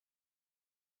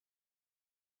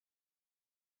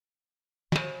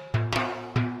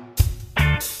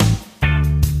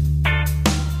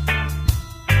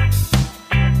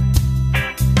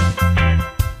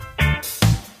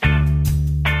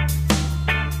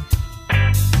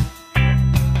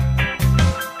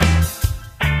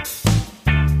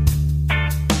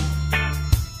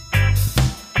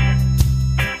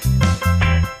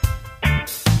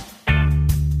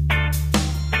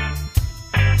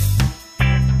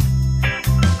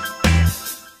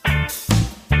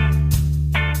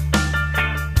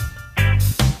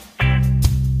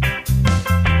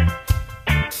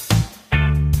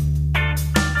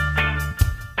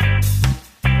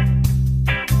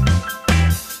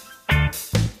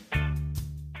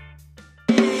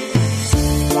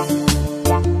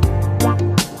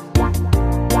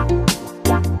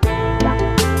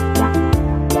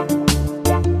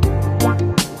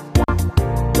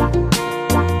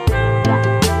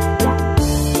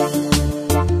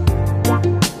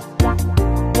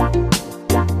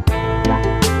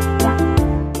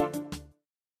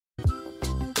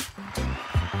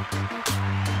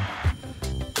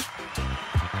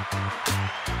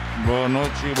Boa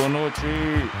noite.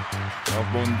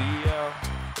 Bom dia.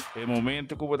 É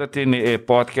momento que eu vou ter um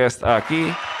podcast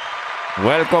aqui.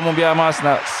 Welcome mais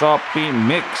na Sopi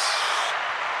Mix.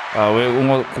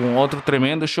 Com outro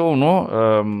tremendo show, não?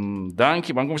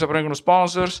 Danke, vamos começar com os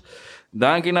sponsors.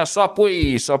 Danke na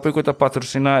Sopui. Sopui que está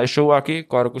patrocinar o show aqui.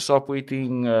 Claro que o Sopui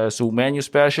tem seu menu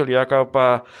special. E acaba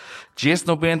para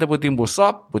R$10,90 botem o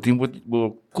sop, botem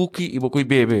o cookie e botem o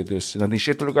bebê. Dus na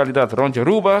certa localidade, rond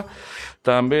Aruba.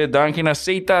 Também danke na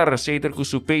Seitar. Seitar com o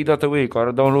Supay.away.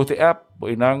 Claro, download a app.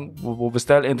 E não, vou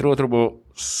bestel entre outros o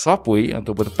Sopui.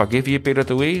 Então, vou pagar via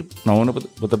Pay.away. Não,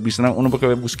 vou buscar não,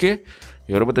 vou buscar.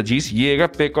 E agora vou dizer, chega,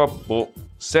 pick up o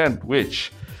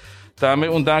sandwich.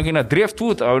 Também danke na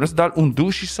Driftwood. Nós dá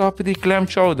douche sop de clam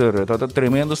chowder. Tá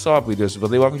tremendo sop. Dus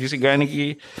wat eu disse, ganha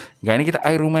que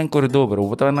tá Iron Man corredor.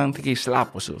 Vou tá não ter que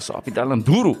slap. Sop tá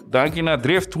duro. Danke na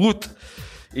Driftwood.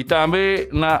 E também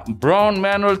na Brown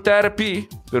Manual Therapy.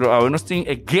 Pero nós tem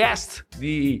a guest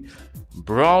de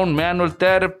Brown Manual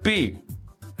Therapy.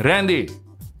 Randy,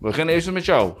 we beginnen eerst met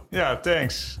jou. Ja,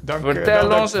 thanks. Dank.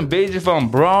 Vertel ons een beetje van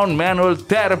Brown Manual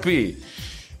Therapy.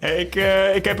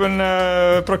 Ik heb een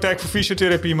praktijk voor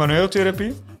fysiotherapie en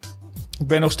manueeltherapie. Ik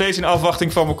ben nog steeds in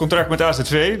afwachting van mijn contract met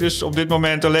AZV. Dus op dit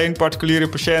moment alleen particuliere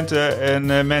patiënten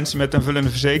en mensen met aanvullende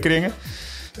verzekeringen.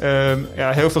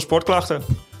 Heel veel sportklachten.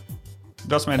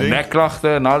 Dat is mijn ding.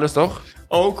 Nekklachten en alles toch?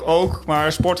 Ook,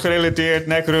 maar sportgerelateerd,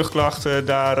 nek-rugklachten,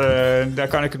 daar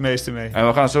kan ik het meeste mee. En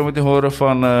we gaan zo meteen horen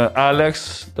van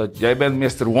Alex dat jij bent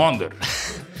Mr. Wonder.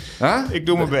 Huh? Ik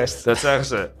doe mijn best. Dat zeggen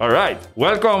ze. Alright,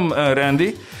 welkom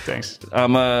Randy. Thanks.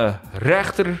 Aan mijn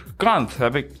rechterkant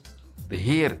heb ik de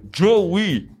heer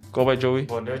Joey. Kom bij Joey.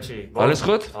 Buonanotte. Alles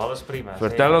goed? Alles prima.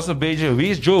 Vertel ons een beetje, wie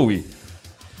is Joey?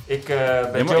 Ik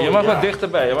ben Joey. Je mag wat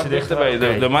dichterbij.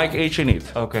 De mic eet je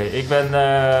niet. Oké, ik ben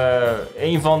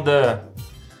een van de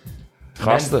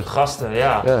gasten,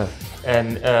 ja.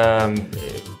 En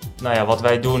wat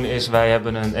wij doen is, wij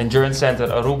hebben een Endurance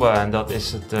Center Aruba. En dat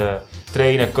is het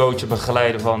trainen, coachen,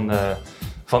 begeleiden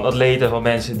van atleten, van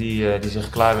mensen die zich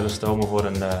klaar willen stomen voor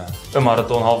een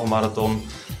marathon, halve marathon,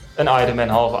 een Ironman,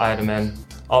 halve Ironman.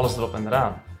 Alles erop en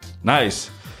eraan. Nice.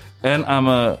 En aan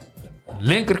mijn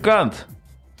linkerkant,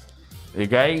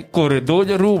 ik corredor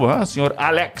de Aruba, senhor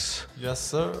Alex. Yes,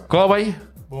 sir. Kom bij.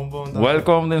 Bom,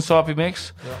 welkom in Sopi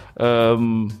Mix. Ja.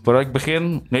 Voordat ik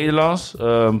begin, Nederlands.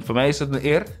 Voor mij is het een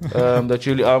eer dat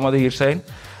jullie allemaal hier zijn.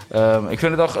 Ik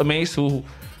vind het toch amazing hoe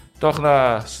toch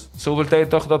na zoveel tijd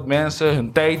toch dat mensen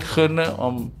hun tijd gunnen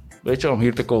om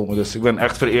hier te komen. Dus ik ben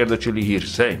echt vereerd dat jullie hier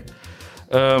zijn.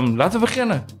 Laten we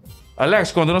beginnen.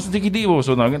 Alex, conta nos um tiquinho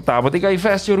zo dan. Tá, wat ik ga je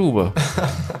vast je Aruba.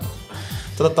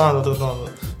 Tratando.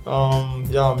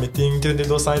 Me tenho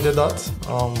 32 anos de idade,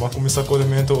 mas comecei a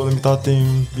corrimento limitado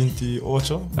tem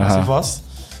 28, assim faz.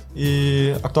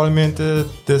 E atualmente,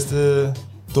 desde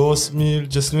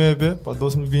 2019 para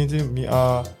 2020, me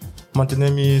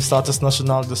mantenho meu status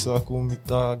nacional, dus aku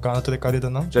minta ganhar toda a carreira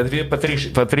não. Já devia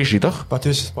Patrícia, toch?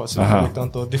 Patrícia Sports,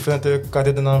 portanto, diferente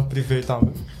carreira na privê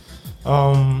também.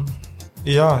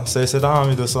 Sei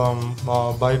daar dus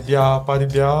bij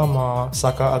via maar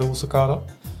saca aruso cara.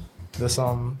 Dus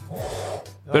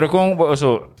Pero kung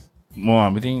so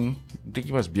biting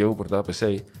que mas biau por tá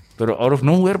pensei. Pero out of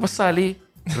nowhere pasali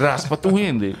raspa tu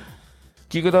hindi.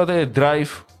 Kiko dat de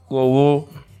drive go.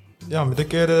 Ja, met de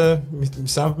keer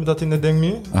samen met dat in de ding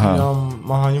mee.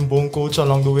 Maar een bon coach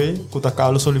along the way, kuta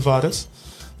Carlos Olivares.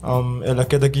 Ela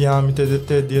que daqui a mim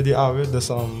te dia de ave,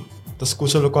 dus das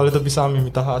coach local da bisami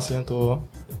mit ta hasi então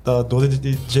da dole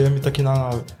de gym mit aqui na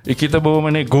ave. E kita bo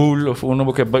mane goal of uno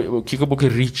bo kiko bo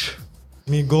reach.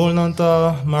 Mi goal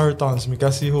nanta marathons, mi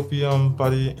kasi hopi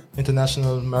para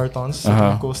international marathons,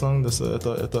 course nang dus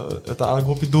eta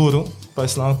algo pi duro, para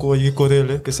islang ko i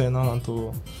correle que sei nang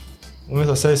anto.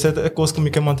 Sei é coisa que me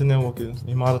quer manter aqui,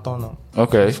 em marathon.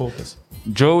 Oké. Focus.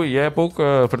 Joey, jij hebt ook,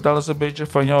 vertel eens een beetje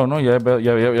van jou, no? Jij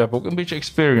hebt ook een beetje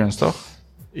experience, toch?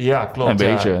 Ja, klopt. Een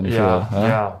beetje, niet veel.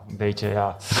 Ja, een beetje,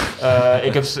 ja.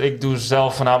 Ik doe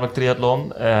zelf voornamelijk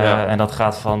triathlon. En dat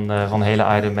gaat van hele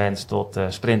Ironmans tot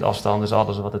sprintafstand. Dus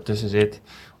alles wat ertussen zit.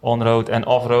 On-road en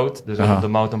off-road. Dus op de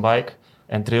mountainbike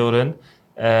en trailrun.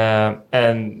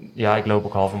 Ik loop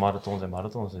ook halve marathons en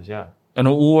marathons, dus ja. En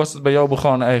hoe was het bij jou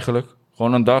begonnen eigenlijk?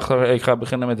 Gewoon een dag, ik ga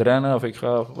beginnen met rennen? Of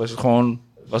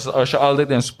was het als je altijd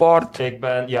in sport?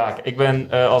 Ik ben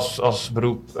als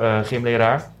beroep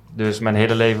gymleraar. Dus mijn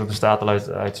hele leven bestaat al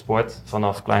uit sport.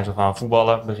 Vanaf kleins af aan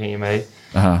voetballen begin je mee.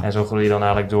 En zo groei je dan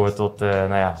eigenlijk door tot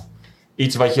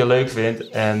iets wat je leuk vindt.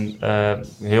 En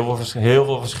heel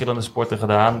veel verschillende sporten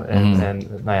gedaan. En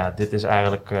dit is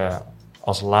eigenlijk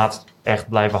als laatst echt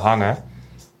blijven hangen.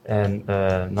 En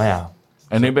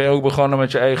En nu ben je ook begonnen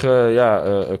met je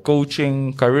eigen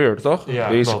coaching career, toch? Ja,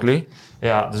 basically. Klopt.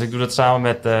 Ja, dus ik doe dat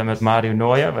samen met Mario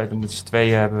Nooyen. Wij doen met z'n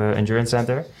tweeën hebben we Endurance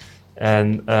Center.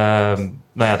 En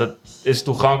dat is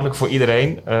toegankelijk voor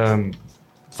iedereen. We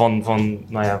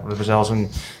hebben zelfs een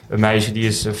meisje die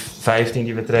is 15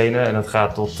 die we trainen. En dat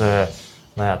gaat tot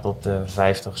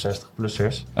 50,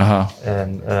 60-plussers. Aha.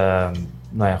 En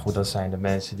dat zijn de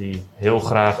mensen die heel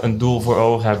graag een doel voor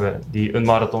ogen hebben. Die een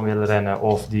marathon willen rennen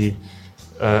of die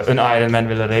een Ironman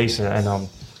willen racen. En dan,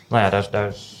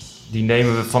 die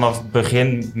nemen we vanaf het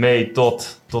begin mee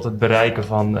tot het bereiken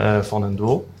van hun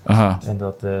doel. Aha. En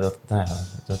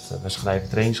we schrijven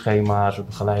trainingsschema's, we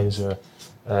begeleiden ze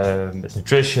met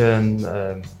nutrition,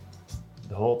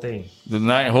 the whole thing.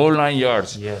 Whole 9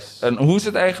 yards. Yes. En hoe is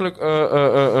het eigenlijk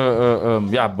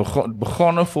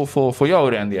begonnen voor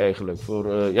jou, Randy, eigenlijk?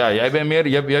 Jij bent meer,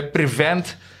 jij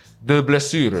prevent de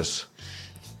blessures.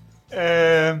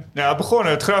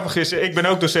 Begonnen. Het grappige is, ik ben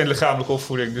ook docent lichamelijke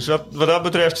opvoeding. Dus wat dat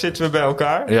betreft zitten we bij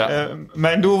elkaar. Ja.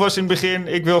 Mijn doel was in het begin,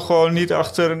 ik wil gewoon niet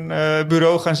achter een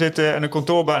bureau gaan zitten en een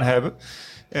kantoorbaan hebben.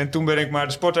 En toen ben ik maar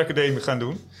de sportacademie gaan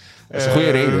doen. Dat is een goede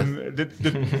reden. De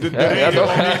reden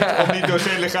om niet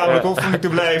docent lichamelijke opvoeding te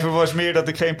blijven was meer dat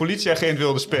ik geen politieagent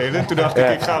wilde spelen. Toen dacht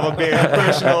ik ga wat meer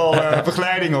personal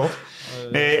begeleiding op.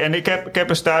 Nee, en ik heb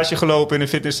een stage gelopen in een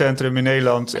fitnesscentrum in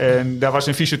Nederland. En daar was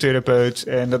een fysiotherapeut.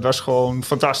 En dat was gewoon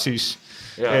fantastisch.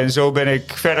 Ja. En zo ben ik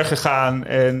verder gegaan.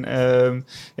 En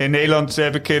in Nederland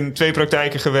heb ik in 2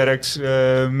 praktijken gewerkt.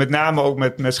 Met name ook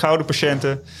met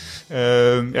schouderpatiënten.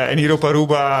 En hier op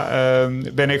Aruba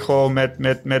ben ik gewoon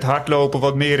met hardlopen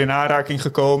wat meer in aanraking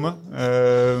gekomen.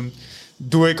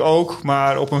 Doe ik ook,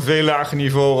 maar op een veel lager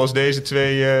niveau als deze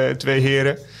twee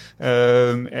heren.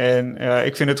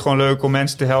 Ik vind het gewoon leuk om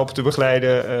mensen te helpen, te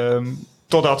begeleiden,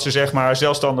 totdat ze zeg maar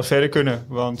zelfstandig verder kunnen.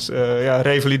 Want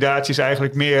revalidatie is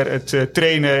eigenlijk meer het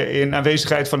trainen in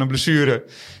aanwezigheid van een blessure.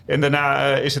 En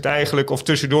daarna is het eigenlijk, of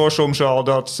tussendoor soms al,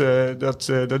 dat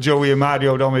Joey en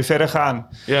Mario dan weer verder gaan.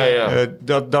 Ja.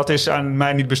 Dat is aan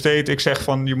mij niet besteed. Ik zeg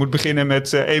van, je moet beginnen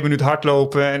met 1 minuut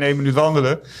hardlopen en 1 minuut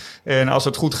wandelen. En als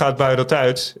het goed gaat, bouw je dat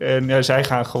uit. En zij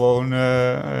gaan gewoon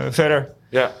verder.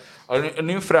 Ja.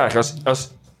 Nu een vraag. Als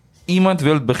iemand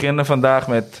wil beginnen vandaag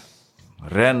met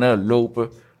rennen, lopen,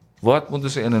 wat moeten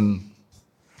ze in hun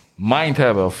mind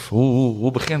hebben? Of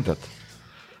hoe begint dat?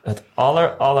 Het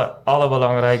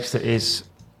allerbelangrijkste is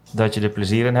dat je er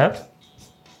plezier in hebt.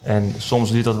 En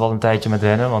soms duurt dat wel een tijdje met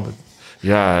rennen, want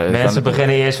mensen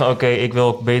beginnen eerst van oké, ik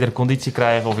wil betere conditie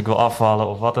krijgen of ik wil afvallen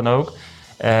of wat dan ook.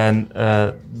 En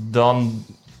dan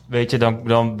ben je op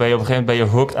een gegeven moment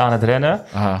hooked aan het rennen.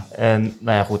 Aha. En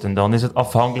en dan is het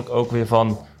afhankelijk ook weer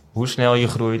van hoe snel je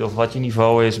groeit of wat je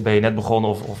niveau is. Ben je net begonnen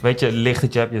of weet je, ligt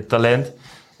het, je hebt je talent.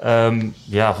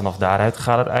 Vanaf daaruit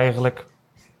gaat het eigenlijk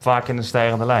vaak in een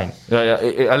stijgende lijn. Ja.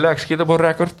 Alex, kita bo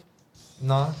record?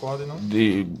 Na, qual não?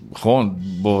 Die gewoon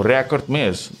bo record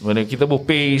mes. Wanneer kita bo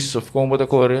pace of como botar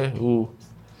correr,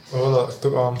 Olha,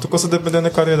 tu coisa dependendo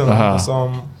da carreira, né?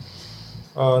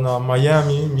 Na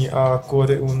Miami, me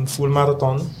corre full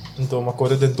marathon. Então, me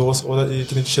corre de 2 horas e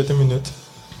 37 minutos.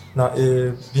 Na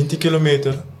 20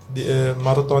 kilometer, de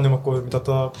marathon, me corre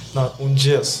na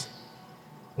 1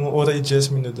 hora e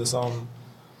 10 minutos.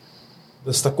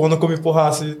 Dus dat kon ik me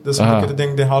porrasse. Dus ik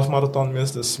denk de half marathon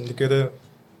mesmo. Dus ik keer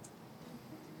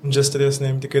um dia 3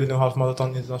 neem, ik keer de half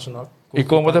marathon internacional. E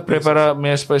como te preparar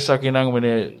mes para isso aqui não,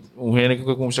 meneer? Hoe heen ik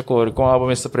começa a correr? Como aba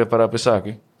mes te preparar para isso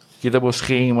aqui? Kita bo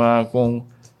schema com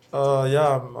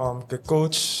que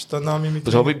coach tá na mim.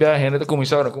 Pues hobi bia heen te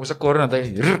começar a correr na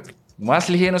daí. Mas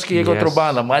ligenos que chega outro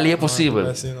banda, mas ali é possível.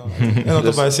 Eu não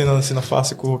tô vai assim na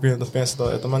fase que eu penso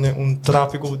da, é também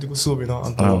tráfego de subir, não?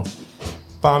 Então,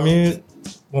 para mim,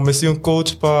 comecei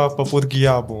coach para poder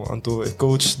guiar, bom. Então,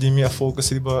 coach de minha focus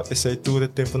riba esse tour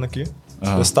tempo aqui.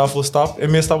 Stap voor stap.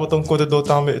 En meestal wordt een corredor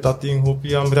também dat in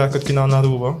hoopje aan bereiken kunnen naar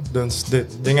Aruba. Dus de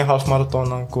dingen half marathon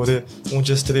dan corre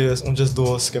 1:3,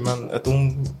 1:2, que man het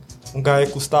guy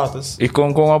com status. E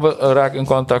com raak in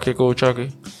contact com coach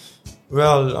aqui?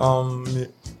 Wel,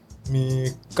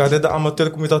 mi carreira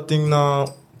amateur kom dat ding na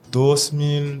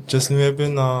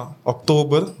 2019 na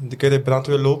oktober, de keer de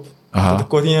brandweer loop. De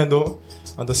correndo.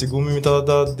 En dan segundo me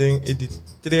dat ding in die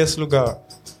 3 lugar.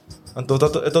 Então,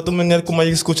 dat uma maneira como eu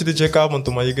escuto de Jacob,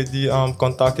 então eu de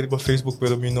contato ele por Facebook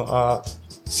pelo menos a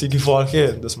seguir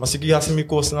volger. Dus mas seguir assim me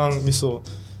costa não me so.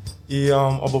 E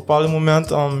op bepaalde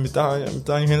moment me tá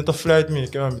indo to flight me,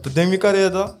 que me tá dentro minha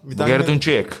carreira, me tá. Quero um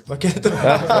check.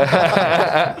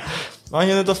 Maar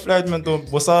indo to flight me então,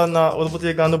 você na outra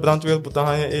botar no brandweer,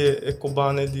 botar e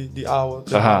cobane die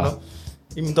oude.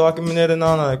 Imitawa que mineira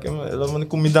nana, que ela manda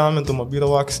comida mento, uma bira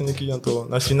wax aqui então.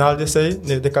 Na final de sei,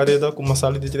 de carreira com uma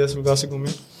sala de 3 lugares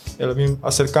comigo. Ela vem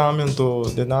acercamento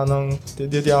de nana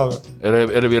de água.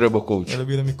 Ela vira mijn coach. Ela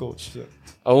vira meu coach. Ja.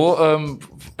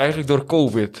 Eigenlijk door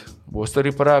COVID. Was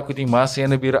er para que tem mais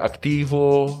cena vira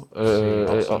ativo,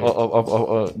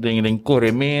 dingen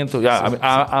corremento. Ja,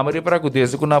 a Maria para que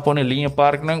desde que na põe linha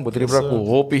parque não, botar para que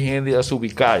hopi gente a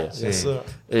subir caia.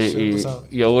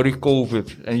 E agora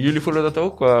COVID. En jullie voelen dat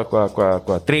ook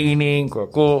qua training,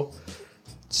 qua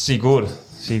Sigur,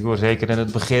 zeker in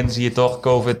het begin zie je toch,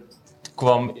 COVID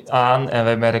kwam aan en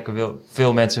wij merken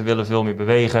veel mensen willen veel meer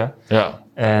bewegen. Ja.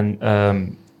 En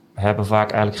hebben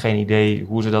vaak eigenlijk geen idee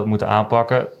hoe ze dat moeten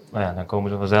aanpakken. Nou ja, dan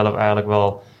komen ze vanzelf eigenlijk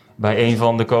wel bij een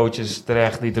van de coaches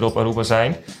terecht die er op Aruba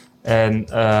zijn. En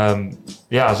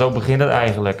ja, zo begint het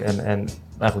eigenlijk. En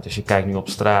nou goed, als je kijkt nu op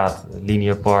straat,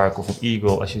 Linear Park of op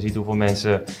Eagle, als je ziet hoeveel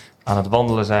mensen aan het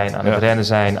wandelen zijn, aan het rennen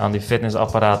zijn, aan die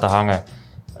fitnessapparaten hangen.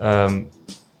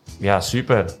 Ja,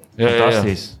 super.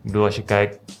 Fantastisch. Ja. Ik bedoel, als je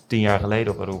kijkt 10 jaar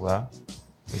geleden op Aruba,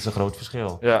 is een groot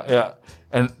verschil. Ja.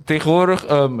 En tegenwoordig,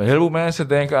 heel veel mensen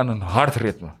denken aan een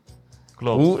hartritme.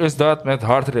 Klopt. Hoe is dat met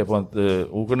hartritme? Want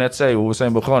hoe ik net zei, hoe we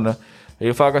zijn begonnen.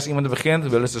 Heel vaak als iemand begint,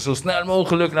 willen ze zo snel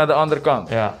mogelijk naar de andere kant.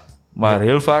 Ja. Maar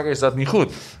heel vaak is dat niet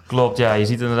goed. Klopt, ja. Je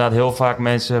ziet inderdaad heel vaak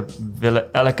mensen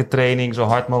willen elke training zo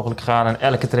hard mogelijk gaan en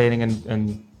elke training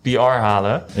een PR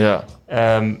halen. Ja.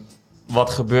 Wat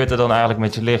gebeurt er dan eigenlijk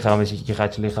met je lichaam? Is je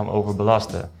gaat je lichaam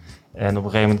overbelasten. En op een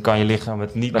gegeven moment kan je lichaam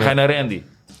het niet Dan ga je naar Randy.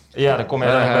 Ja, dan kom je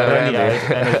bij Randy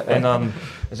uit. En dan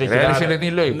zit je Randy vindt het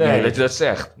niet leuk dat je dat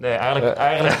zegt. Nee,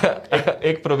 eigenlijk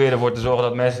ik probeer ervoor te zorgen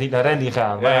dat mensen niet naar Randy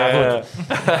gaan. Maar ja, goed.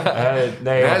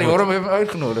 Randy, waarom hebben we hem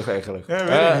uitgenodigd eigenlijk? Ja,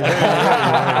 weet ik niet.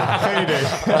 Geen idee.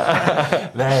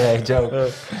 Nee, joke.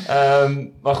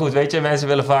 Maar goed, weet je, mensen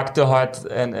willen vaak te hard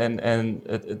en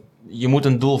je moet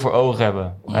een doel voor ogen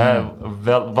hebben.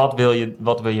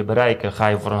 Wat wil je bereiken? Ga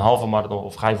je voor een halve marathon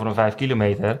of ga je voor een 5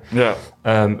 kilometer? Ja.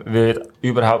 Wil je het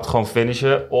überhaupt gewoon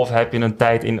finishen? Of heb je een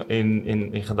tijd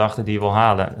in gedachten die je wil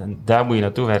halen? En daar moet je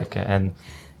naartoe werken. En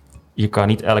je kan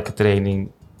niet elke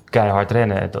training keihard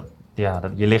rennen.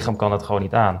 Je lichaam kan het gewoon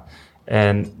niet aan.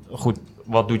 En goed,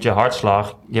 wat doet je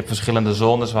hartslag? Je hebt verschillende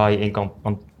zones waar je in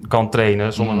kan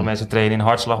trainen. Sommige mensen trainen in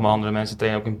hartslag, maar andere mensen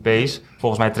trainen ook in pace.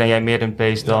 Volgens mij train jij meer in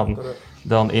pace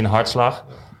dan in hartslag.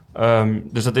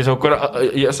 Dus dat is ook...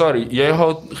 Sorry, jij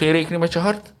houdt geen rekening met je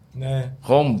hart? Nee.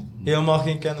 Gewoon... Helemaal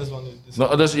geen kennis van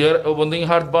u. Dus je op een ding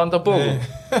hartband op ook? Nee.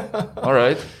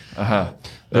 Alright. Aha.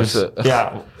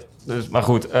 Maar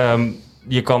goed...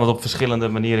 je kan het op verschillende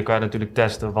manieren kan je natuurlijk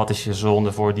testen. Wat is je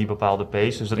zone voor die bepaalde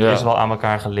pace? Dus dat is wel aan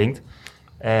elkaar gelinkt.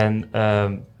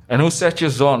 En hoe zet je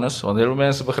zones? Want heel veel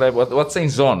mensen begrijpen, wat zijn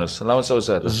zones? Laten we het zo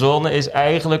zetten. Zone is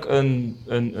eigenlijk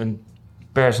een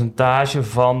percentage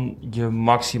van je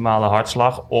maximale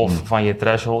hartslag of van je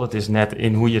threshold. Het is net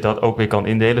in hoe je dat ook weer kan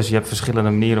indelen. Dus je hebt verschillende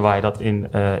manieren waar je dat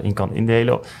in kan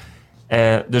indelen.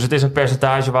 Dus het is een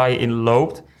percentage waar je in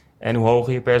loopt. En hoe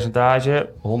hoger je percentage,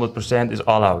 100% is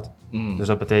all-out. Dus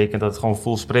dat betekent dat het gewoon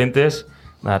full sprint is.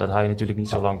 Nou, dat hou je natuurlijk niet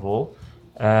zo lang vol.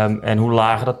 En hoe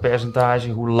lager dat percentage,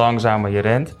 hoe langzamer je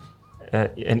rent.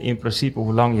 En in principe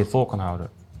hoe lang je het vol kan houden.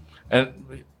 En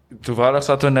toevallig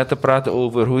zaten we net te praten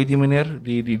over, hoe heet die meneer?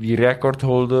 Die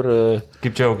recordholder.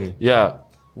 Kipchoge. Ja.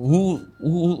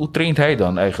 Hoe traint hij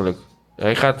dan eigenlijk?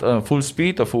 Hij gaat full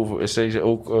speed of is hij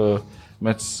ook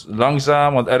met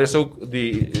langzaam? Want er is ook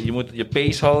je moet je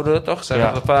pace houden, toch?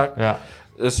 Zeggen ze vaak. Ja.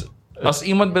 Dus als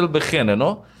iemand wil beginnen,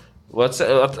 no? Wat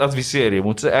adviseer je?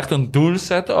 Moet ze echt een doel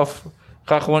zetten? Of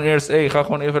ga gewoon eerst, ga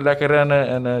gewoon even lekker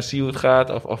rennen en zie hoe het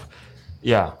gaat? Of...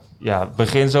 Ja,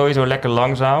 begin sowieso lekker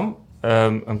langzaam.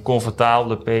 Een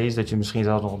comfortabele pace, dat je misschien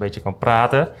zelfs nog een beetje kan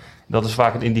praten. Dat is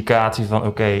vaak een indicatie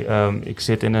van, ik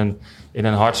zit in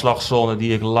een hartslagzone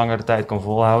die ik langere tijd kan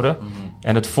volhouden. Mm-hmm.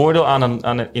 En het voordeel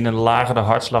in een lagere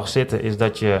hartslag zitten is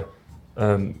dat je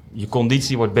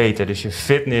conditie wordt beter. Dus je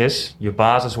fitness, je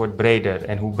basis wordt breder.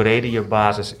 En hoe breder je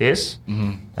basis is, op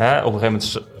een gegeven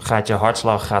moment gaat je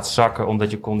hartslag zakken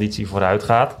omdat je conditie vooruit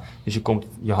gaat. Dus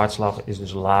je hartslag is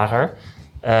dus lager.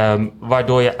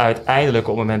 Waardoor je uiteindelijk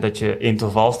op het moment dat je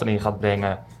intervals erin gaat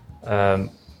brengen,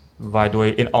 waardoor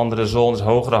je in andere zones,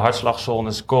 hogere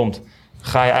hartslagzones komt,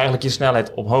 ga je eigenlijk je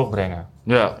snelheid omhoog brengen.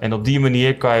 Ja. En op die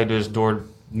manier kan je dus door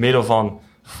middel van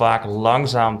vaak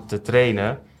langzaam te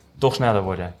trainen, toch sneller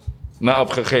worden. Nou, op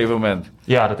een gegeven moment.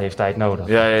 Ja, dat heeft tijd nodig.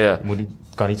 Ja. Je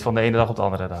kan niet van de ene dag op de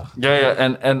andere dag. Ja.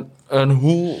 En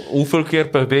hoeveel keer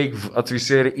per week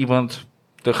adviseer je iemand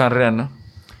te gaan rennen?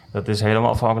 Dat is helemaal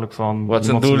afhankelijk van wat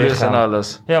zijn doel is en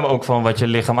alles. Ja, maar ook van wat je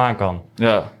lichaam aan kan.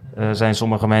 Ja. Er zijn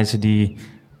sommige mensen die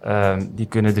Die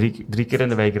kunnen drie keer in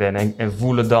de week rennen en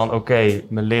voelen dan, oké,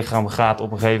 mijn lichaam gaat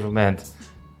op een gegeven moment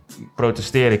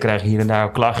protesteren. Ik krijg hier en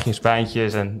daar klachtjes,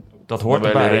 pijntjes en dat hoort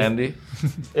erbij. Randy.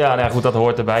 Ja, nou ja, goed, dat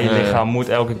hoort erbij. Je lichaam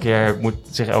moet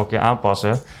zich elke keer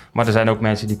aanpassen. Maar er zijn ook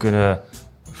mensen die kunnen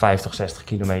 50, 60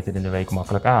 kilometer in de week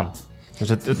makkelijk aan. Dus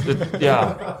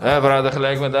ja. We hadden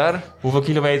gelijk met daar. Hoeveel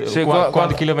kilometer?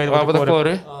 Quanto kilometer wat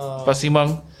corre?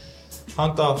 Passimang.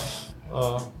 Hangt af.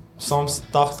 Soms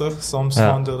 80, soms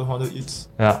 100 iets.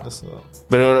 Ja. Dus,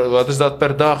 Wat is dat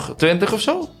per dag? 20 of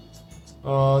zo?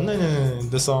 nee.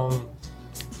 Dus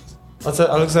wat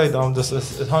Alex zei, dus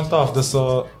het hangt af. Dus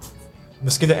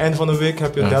misschien de eind van de week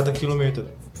heb je 30 kilometer.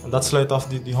 En dat sluit af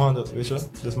die 100, weet je.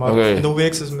 Dus maar in de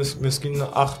week is misschien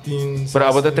 18.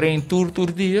 Bravo, dat train tour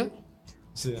die.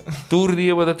 Sim. Tour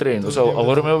dia para treino. So,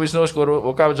 agora meu business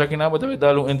o cabo já que na bota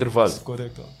dar um intervalo.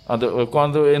 Correcto.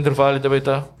 Quando o intervalo da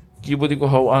beta, que pode que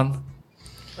hou aan.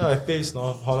 Ja, pace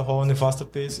no, hou een vaste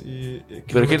pace e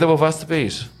Pero aqui tá bo vaste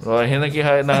pace. A gente aqui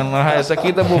na essa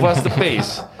aqui tá bo vaste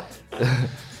pace.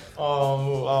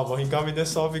 Vou encaminhar de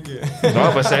sobe aqui.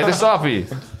 Não, vai sair de sobe.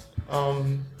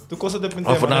 Tu coisa depende.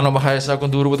 Of nou nog maar sa con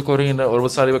duro wat corrida, or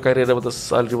wat sali ba carreira wat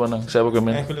sali de wanang, sabe que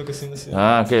men. Eigenlijk assim assim.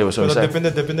 Ah, okay, was so.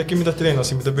 Depende aqui me da treino,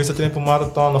 assim, me da besta treino para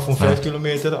maratona of 5 km,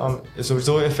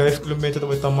 sowieso 5 km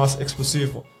vai estar mais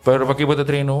explosivo. Pero aqui bota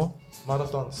treino?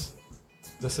 Maratons.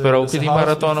 Pero o que tem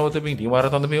maratona você bem? Tem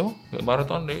maratona meu?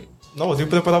 Maratona de. Não, eu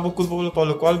preparar para o curso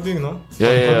para o qual bem, não?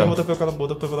 Eu vou preparar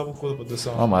para o curso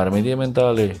dessa. Ah, maar media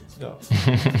mental. Ja.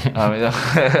 Ah, media.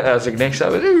 Als ik niks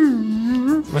sabe.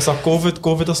 Mas a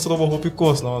COVID is trouble op je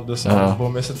kost, não? Dus bom,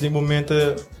 mas tem momento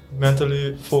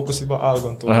mentally focus para algo,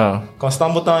 então. Quando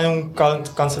estamos botando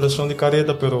cancelação de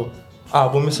carreira, pero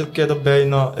bom, mas queda bem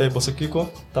na, você Kiko,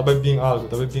 tá bem algo,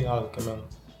 caminho.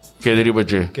 Queda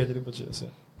budget. Sim.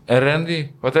 En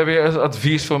Randy, wat heb je als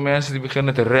advies voor mensen die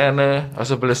beginnen te rennen, als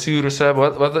ze blessures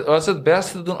hebben? Wat is het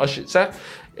beste te doen als je zegt,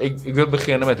 ik wil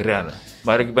beginnen met rennen,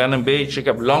 maar ik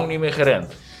heb lang niet meer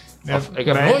gerend. Of, ik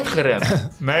heb nooit gerend.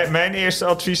 Mijn eerste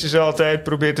advies is altijd,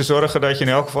 probeer te zorgen dat je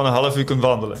in elk geval een half uur kunt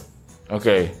wandelen.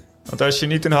 Oké. Want als je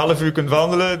niet een half uur kunt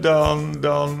wandelen,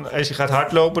 dan als je gaat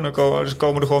hardlopen, dan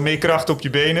komen er gewoon meer kracht op je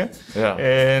benen. Ja.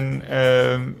 En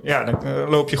dan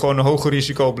loop je gewoon een hoger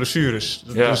risico op blessures.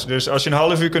 Ja. Dus als je een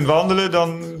half uur kunt wandelen,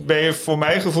 dan ben je voor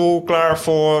mijn gevoel klaar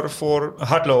voor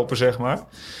hardlopen, zeg maar.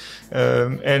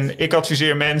 En ik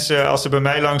adviseer mensen, als ze bij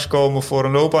mij langskomen voor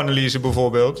een loopanalyse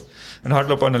bijvoorbeeld, een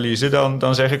hardloopanalyse,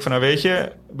 dan zeg ik van, nou weet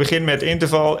je, begin met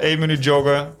interval, 1 minuut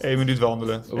joggen, 1 minuut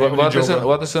wandelen.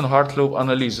 Wat is een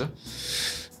hardloopanalyse?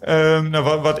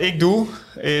 Wat ik doe,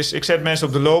 is ik zet mensen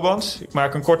op de loopband. Ik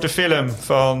maak een korte film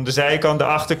van de zijkant, de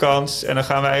achterkant. En dan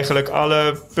gaan we eigenlijk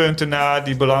alle punten na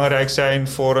die belangrijk zijn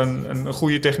voor een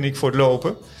goede techniek voor het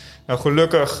lopen. Nou,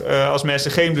 gelukkig, als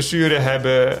mensen geen blessure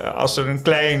hebben, als er een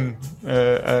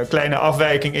kleine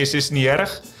afwijking is het niet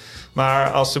erg.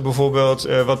 Maar als ze bijvoorbeeld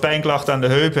wat pijnklachten aan de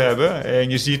heup hebben en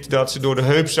je ziet dat ze door de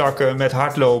heup zakken met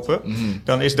hardlopen,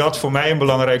 dan is dat voor mij een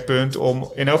belangrijk punt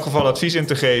om in elk geval advies in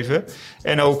te geven.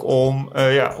 En ook om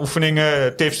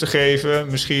oefeningen, tips te geven.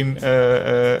 Misschien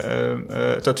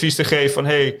het advies te geven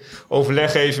van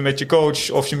overleg even met je coach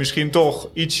of je misschien toch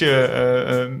ietsje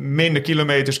minder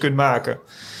kilometers kunt maken.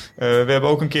 We hebben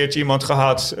ook een keertje iemand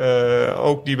gehad,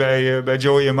 ook die bij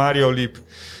Joey en Mario liep.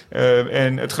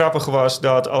 En het grappige was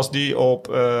dat als die op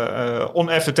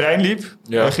oneffen terrein liep,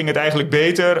 ging het eigenlijk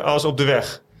beter als op de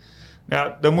weg.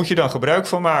 Ja, daar moet je dan gebruik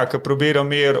van maken. Probeer dan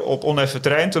meer op oneffen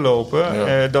terrein te lopen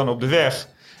dan op de weg.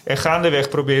 En gaandeweg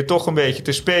probeer je toch een beetje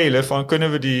te spelen van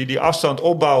kunnen we die afstand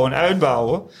opbouwen en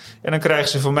uitbouwen. En dan krijgen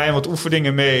ze van mij wat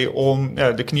oefeningen mee om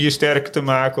de knieën sterker te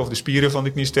maken of de spieren van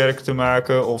de knie sterker te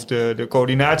maken of de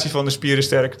coördinatie van de spieren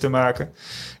sterker te maken.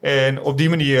 En op die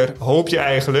manier hoop je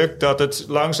eigenlijk dat het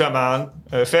langzaamaan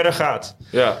verder gaat.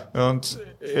 Ja. Want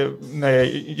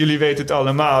jullie weten het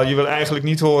allemaal. Je wil eigenlijk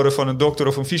niet horen van een dokter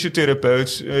of een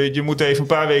fysiotherapeut. Je moet even een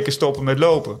paar weken stoppen met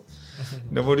lopen.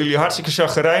 Daar worden jullie hartstikke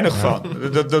chagrijnig van.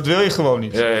 Dat wil je gewoon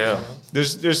niet. Ja.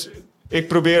 Dus ik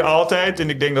probeer altijd, en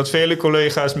ik denk dat vele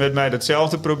collega's met mij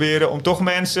datzelfde proberen, om toch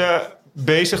mensen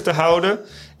bezig te houden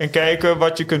en kijken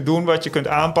wat je kunt doen, wat je kunt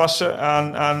aanpassen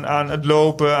aan het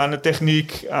lopen, aan de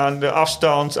techniek, aan de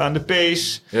afstand, aan de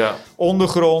pace,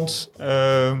 ondergrond,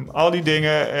 al die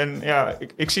dingen. En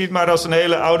ik zie het maar als een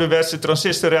hele ouderwetse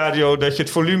transistorradio, dat je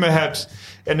het volume hebt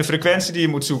en de frequentie die je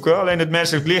moet zoeken. Alleen het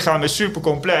menselijk lichaam is super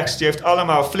complex. Die heeft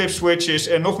allemaal flip switches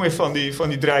en nog meer van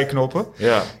die draaiknoppen.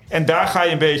 Ja. En daar ga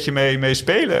je een beetje mee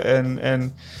spelen.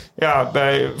 En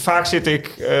vaak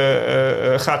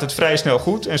gaat het vrij snel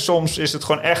goed. En soms is het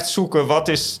gewoon echt zoeken wat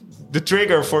is de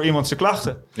trigger voor iemand zijn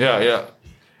klachten. Ja.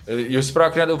 Je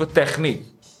sprak net over techniek.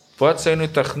 Wat zijn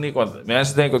nu techniek? Want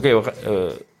mensen denken, oké,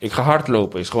 ik ga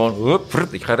hardlopen. Is gewoon,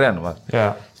 ik ga rennen. Maar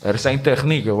Ja. er zijn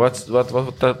technieken. Wat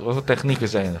voor technieken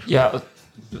zijn er? Ja,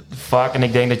 vaak, en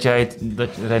ik denk dat jij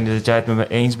het met me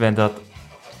eens bent, dat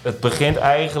het begint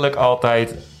eigenlijk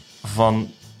altijd van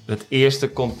het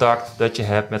eerste contact dat je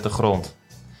hebt met de grond.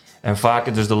 En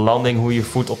vaak dus de landing, hoe je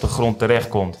voet op de grond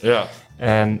terechtkomt. Ja.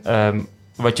 En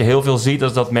wat je heel veel ziet,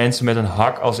 is dat mensen met een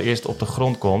hak als eerste op de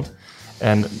grond komt.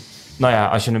 En nou ja,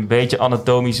 als je een beetje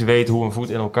anatomisch weet hoe een voet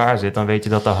in elkaar zit, dan weet je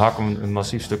dat de hak een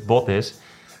massief stuk bot is.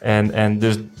 En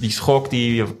dus die schok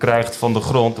die je krijgt van de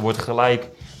grond, wordt gelijk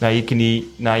naar je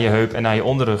knie, naar je heup en naar je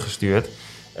onderrug gestuurd.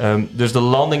 Dus de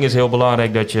landing is heel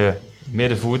belangrijk, dat je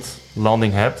middenvoet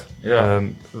landing hebt. Ja.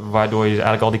 Waardoor je dus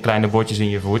eigenlijk al die kleine botjes in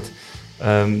je voet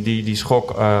die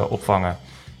schok opvangen.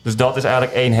 Dus dat is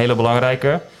eigenlijk één hele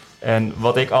belangrijke. En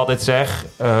wat ik altijd zeg,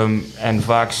 en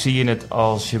vaak zie je het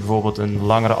als je bijvoorbeeld een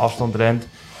langere afstand rent,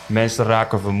 mensen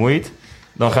raken vermoeid,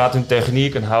 dan gaat hun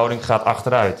techniek en houding gaat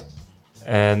achteruit.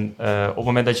 En op het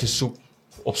moment dat je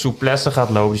op souplesse gaat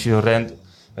lopen, dus je rent,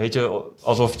 weet je,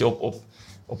 alsof je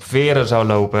op veren zou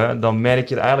lopen, dan merk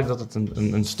je eigenlijk dat het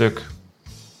een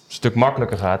stuk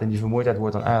makkelijker gaat. En die vermoeidheid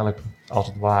wordt dan eigenlijk, als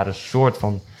het ware, een soort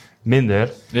van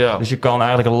minder. Ja. Dus je kan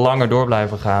eigenlijk langer door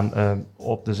blijven gaan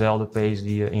op dezelfde pace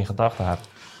die je in gedachten hebt.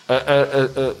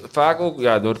 Vaak ook,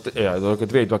 doordat ik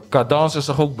het weet, maar cadans is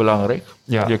toch ook belangrijk?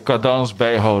 Ja. Je cadans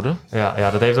bijhouden.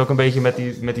 Ja, dat heeft ook een beetje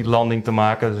met die landing te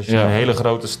maken. Dus als je Ja. een hele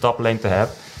grote staplengte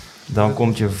hebt, dan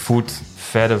komt je voet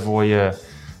verder voor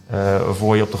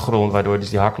je op de grond, waardoor je dus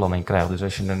die haklanding krijgt. Dus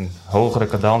als je een hogere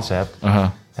cadans hebt,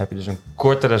 heb je dus een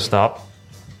kortere stap,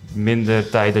 minder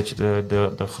tijd dat je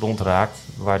de grond raakt,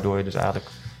 waardoor je dus eigenlijk...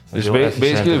 Dus heel efficiënt,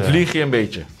 basically vlieg je een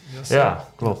beetje. Ja,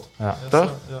 klopt. Ja.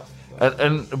 Toch? Ja.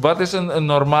 En wat is een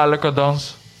normale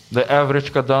cadans? De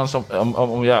average cadans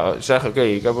om zeggen,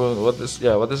 oké,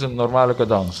 wat is een normale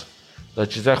cadans?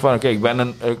 Dat je zegt van, oké, ik ben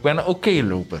een oké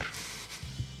loper.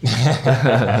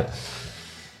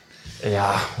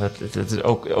 Ja, het is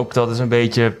ook dat is een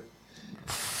beetje,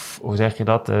 hoe zeg je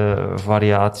dat,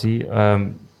 variatie.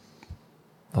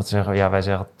 Wat zeggen we? Ja, wij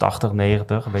zeggen 80,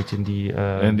 90, een beetje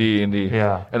in die...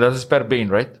 Ja, En dat is per been,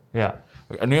 right? ja.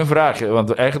 En nu een vraagje,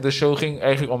 want eigenlijk de show ging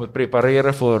eigenlijk om het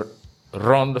prepareren voor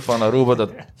Ronde van Aruba,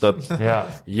 dat Ja.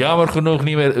 jammer genoeg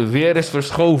niet meer weer is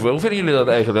verschoven. Hoe vinden jullie dat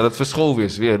eigenlijk, dat het verschoven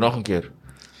is, weer nog een keer?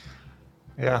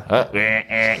 Ja.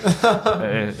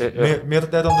 Meer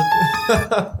tijd om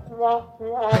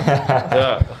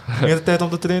Ja. meer tijd om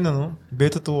te trainen, hoor.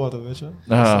 Beter te worden, weet je.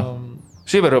 Aha. Dus,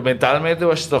 Sim, pero mentalmente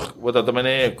was toch, wat dat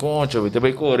meneer concho, wat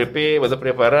daarbij kon repe, wat dat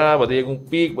preparar, wat je kon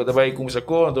piek, wat daarbij kon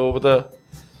sako, wat dat.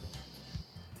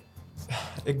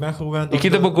 ik ben gewend. Ik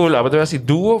kijk op goal, wat was die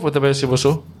duo, wat daarbij ze was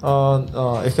zo?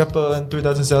 Ik heb in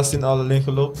 2016 al alleen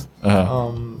gelopen.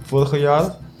 Vorig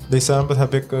jaar, december,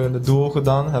 heb ik de duo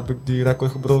gedaan. Heb ik die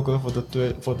record gebroken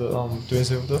voor de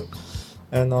 72.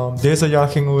 En deze jaar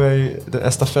gingen wij de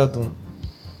estafette doen.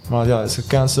 Maar ja, is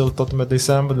gecanceld tot en met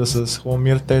december. Dus er is gewoon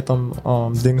meer tijd om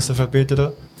dingen te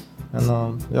verbeteren.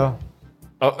 En ja.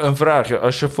 Een vraagje,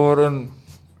 als je voor een,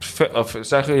 of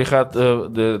zeg je gaat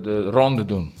de ronde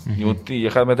doen, je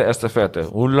gaat met de estafette.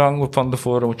 Hoe lang van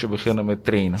tevoren moet je beginnen met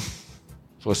trainen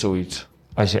voor zoiets?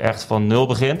 Als je echt van nul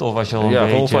begint, of als je al een beetje...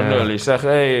 Gewoon van nul. Je zegt,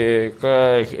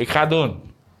 ik ga het doen.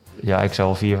 Ja, ik zou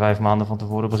al 4-5 maanden van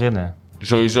tevoren beginnen.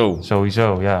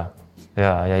 Sowieso. Ja.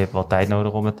 Ja, je hebt wel tijd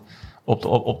nodig om het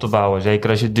op te bouwen. Zeker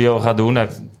als je duo gaat doen,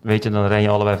 weet je, dan ren je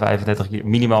allebei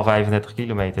minimaal 35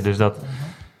 kilometer. Dus daar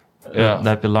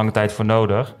heb je lange tijd voor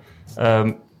nodig.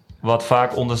 Wat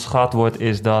vaak onderschat wordt,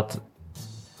 is dat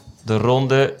de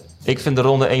ronde... Ik vind de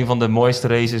ronde een van de mooiste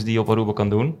races die je op Aruba kan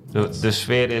doen. De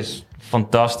sfeer is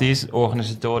fantastisch,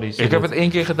 organisatorisch. Ik heb het 1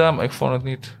 keer gedaan, maar ik vond het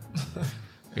niet.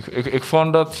 ik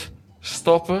vond dat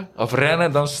stoppen, of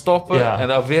rennen, dan stoppen en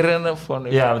dan weer rennen. Vond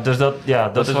ik,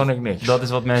 dat vond ik niks. Dat is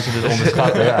wat mensen dus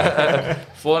onderschatten, ja.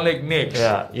 Vond ik niks.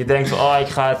 Ja, je denkt van, ik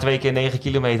ga 2 keer 9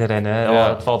 kilometer rennen.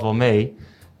 Het valt wel mee.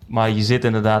 Maar je zit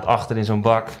inderdaad achter in zo'n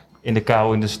bak, in de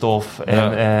kou, in de stof.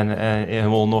 En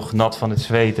helemaal nog nat van het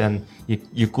zweet. En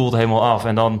je koelt helemaal af.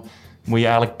 En dan moet je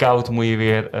eigenlijk koud moet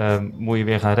je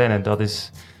weer gaan rennen. Dat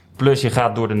is, plus je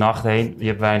gaat door de nacht heen. Je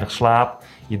hebt weinig slaap.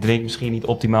 Je drinkt misschien niet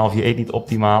optimaal of je eet niet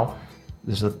optimaal.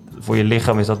 Dus voor je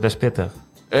lichaam is dat best pittig.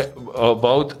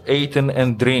 About eten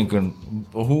en drinken.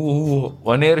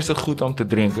 Wanneer is het goed om te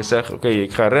drinken? Zeg, oké,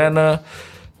 ik ga rennen.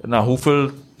 Nou, hoeveel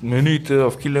minuten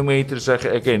of kilometer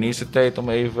zeggen, oké, nu is het tijd om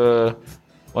even...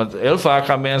 Want heel vaak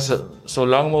gaan mensen zo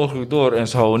lang mogelijk door en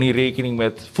ze houden niet rekening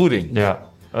met voeding. Ja,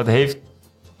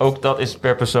 ook dat is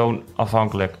per persoon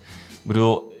afhankelijk. Ik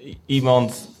bedoel,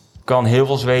 iemand kan heel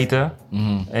veel zweten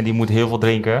en die moet heel veel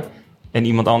drinken. En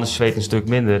iemand anders zweet een stuk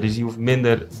minder. Dus die hoeft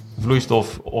minder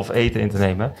vloeistof of eten in te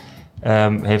nemen.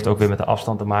 Heeft ook weer met de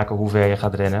afstand te maken hoe ver je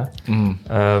gaat rennen.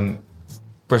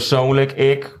 Persoonlijk,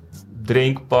 ik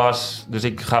drink pas... Dus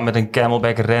ik ga met een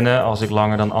Camelback rennen als ik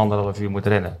langer dan 1,5 uur moet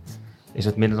rennen. Is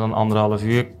het minder dan 1,5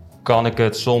 uur, kan ik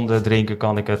het zonder drinken,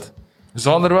 kan ik het...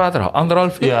 Zonder water,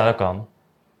 1,5 uur? Ja,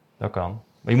 dat kan.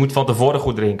 Maar je moet van tevoren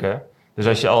goed drinken. Dus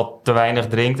als je al te weinig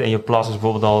drinkt en je plas is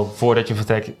bijvoorbeeld al voordat je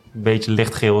vertrekt een beetje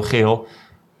licht geel,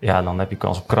 ja, dan heb je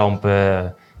kans op krampen, dat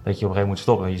je op een gegeven moment moet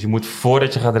stoppen. Dus je moet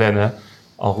voordat je gaat rennen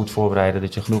al goed voorbereiden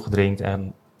dat je genoeg drinkt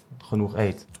en genoeg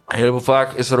eet. Heel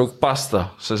vaak is er ook pasta.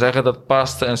 Ze zeggen dat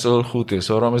pasta en zo goed is.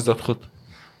 Waarom is dat goed?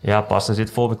 Ja, pasta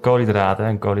zit vol met koolhydraten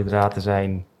en koolhydraten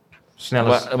zijn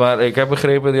sneller... Maar ik heb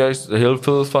begrepen juist heel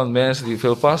veel van mensen die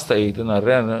veel pasta eten en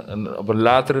rennen en op een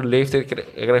latere leeftijd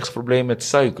krijgen ze problemen met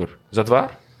suiker. Is dat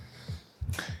waar?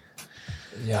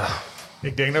 Ja.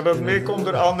 Ik denk dat het meer komt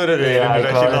door andere redenen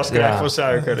dat je last krijgt van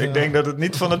suiker. Ik denk dat het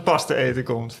niet van het pasta eten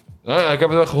komt. Ja, ik heb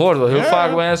het wel gehoord. Heel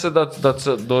vaak mensen dat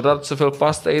ze, doordat ze veel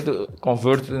pasta eten,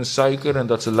 converten in suiker en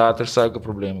dat ze later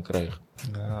suikerproblemen krijgen.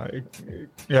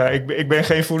 Ik ben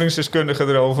geen voedingsdeskundige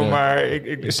erover, maar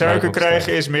suiker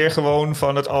krijgen is meer gewoon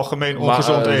van het algemeen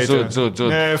ongezond eten. Zoet.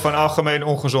 Nee, van algemeen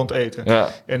ongezond eten. Ja.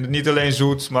 En niet alleen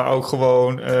zoet, maar ook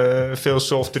gewoon veel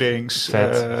softdrinks,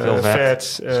 veel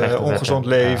vet, ongezond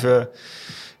leven.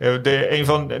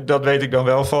 Dat weet ik dan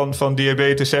wel van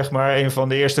diabetes, zeg maar. Een van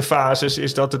de eerste fases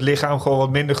is dat het lichaam gewoon wat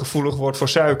minder gevoelig wordt voor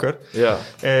suiker. Ja.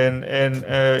 En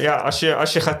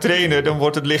als je gaat trainen, dan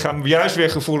wordt het lichaam juist weer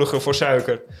gevoeliger voor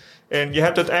suiker. En je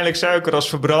hebt uiteindelijk suiker als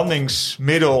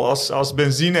verbrandingsmiddel, als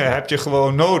benzine heb je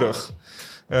gewoon nodig.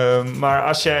 Maar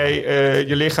als jij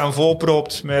je lichaam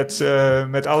volpropt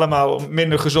met allemaal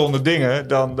minder gezonde dingen,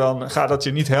 dan gaat dat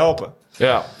je niet helpen.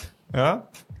 Ja. Ja?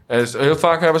 En dus heel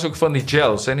vaak hebben ze ook van die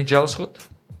gels. Zijn die gels goed?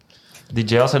 Die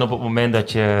gels zijn op het moment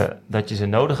dat je ze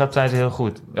nodig hebt, zijn ze heel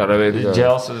goed. Ja, dat weet ik wel.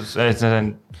 Gels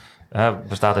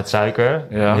bestaat uit suiker,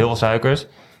 heel veel suikers.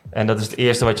 En dat is het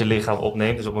eerste wat je lichaam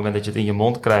opneemt. Dus op het moment dat je het in je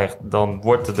mond krijgt, dan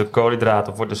wordt de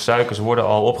koolhydraten of de suikers worden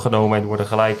al opgenomen en worden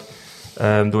gelijk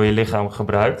door je lichaam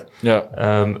gebruikt.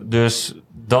 Ja. Dus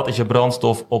dat is je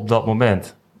brandstof op dat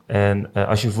moment. En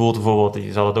als je voelt bijvoorbeeld,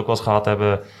 je zal het ook wel eens gehad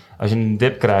hebben, als je een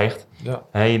dip krijgt,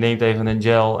 je neemt even een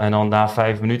gel en dan na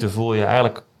 5 minuten voel je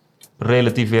eigenlijk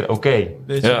relatief weer oké.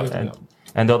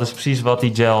 En dat is precies wat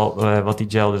die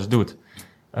gel dus doet.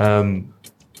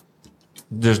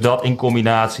 Dus dat in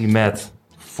combinatie met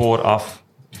vooraf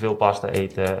veel pasta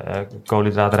eten,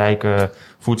 koolhydraatrijke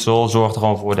voedsel, zorgt er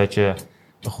gewoon voor dat je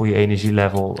een goede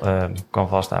energielevel kan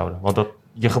vasthouden. Want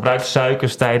je gebruikt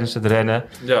suikers tijdens het rennen.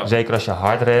 Ja. Zeker als je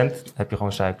hard rent, heb je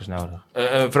gewoon suikers nodig.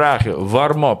 Een vraagje,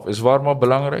 warm-up. Is warm-up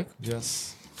belangrijk?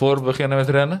 Yes. Voor we beginnen met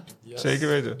rennen? Yes. Zeker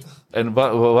weten. En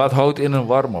wat houdt in een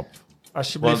warm-up?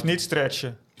 Alsjeblieft niet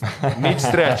stretchen. Niet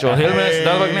stretchen, want heel mensen,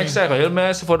 dat wil ik niks zeggen. Heel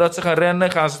mensen, voordat ze gaan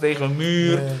rennen, gaan ze tegen een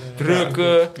muur,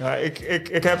 drukken. Ja,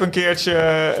 ik heb een keertje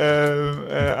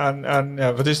aan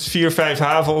 4-5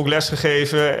 haven ook les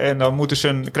gegeven. En dan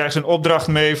krijgen ze een opdracht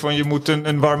mee van je moet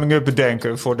een warming-up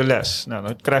bedenken voor de les. Nou,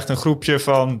 dan krijgt een groepje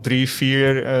van 3-4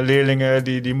 leerlingen,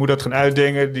 die moet dat gaan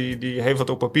uitdenken. Die heeft wat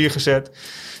op papier gezet.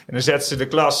 En dan zetten ze de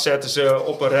klas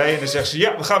op een rij en dan zeggen ze,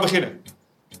 ja, we gaan beginnen.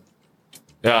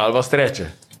 Ja, dat was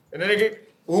stretchen. En dan denk ik,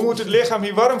 hoe moet het lichaam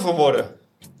hier warm van worden?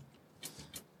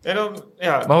 En dan,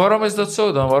 ja. Maar waarom is dat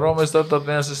zo dan?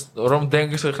 Waarom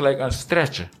denken ze gelijk aan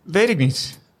stretchen? Weet ik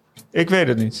niet. Ik weet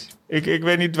het niet. Ik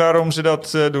weet niet waarom ze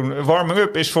dat doen.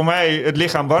 Warming-up is voor mij het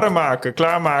lichaam warm maken,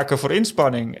 klaarmaken voor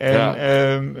inspanning.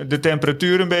 En de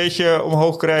temperatuur een beetje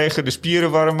omhoog krijgen, de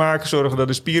spieren warm maken, zorgen dat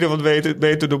de spieren wat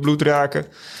beter door bloed raken.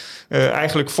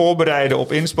 Eigenlijk voorbereiden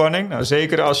op inspanning. Nou,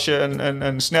 zeker als je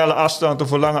een snelle afstand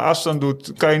of een lange afstand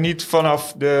doet, kan je niet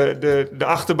vanaf de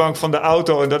achterbank van de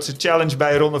auto, en dat is de challenge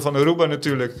bij Ronde van Aruba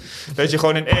natuurlijk, dat je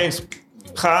gewoon ineens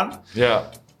gaan. Ja.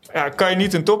 Ja, kan je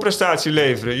niet een topprestatie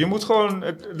leveren. Je moet gewoon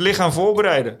het lichaam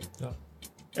voorbereiden.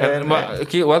 Ja. Maar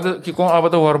je kon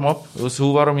altijd warm-up. Dus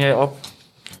hoe warm jij op?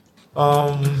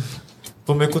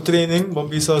 Voor mijn training,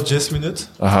 ben ik al 6 minuten.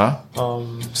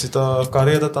 Zit een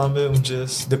carrera também,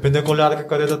 depende com larga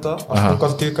carrera tá. Als een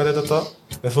kwartier carrera tá.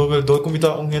 Bijvoorbeeld door kom je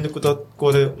daar omheen, dat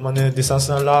corre mané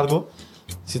distância largo.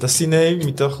 Zit dat cine,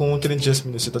 met gewoon trainen 6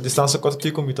 minuten. Zit dat distância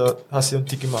kwartier, kom je daar haast een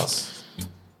tikje mas.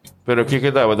 Pero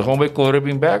kijk daar, we gewoon bij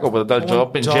correring back of dat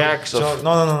jump en jacks of...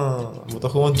 No. We moeten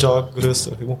gewoon jog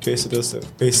rustig, gewoon pace rustig.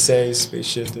 Pace 6, pace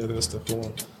shit rustig,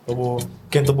 gewoon. We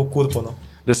kent op een corpo, no.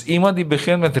 Dus iemand die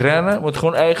begint met rennen, moet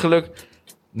gewoon eigenlijk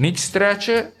niet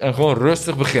stretchen en gewoon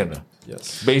rustig beginnen.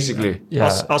 Yes. Basically.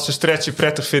 Ja. Als ze stretchen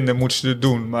prettig vinden, moeten ze het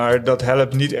doen. Maar dat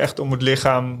helpt niet echt om het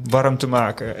lichaam warm te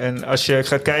maken. En als je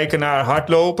gaat kijken naar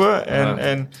hardlopen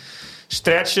en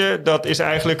stretchen, dat is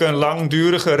eigenlijk een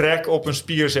langdurige rek op een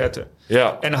spier zetten.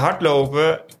 Ja. En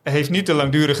hardlopen heeft niet een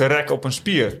langdurige rek op een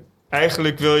spier.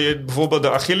 Eigenlijk wil je bijvoorbeeld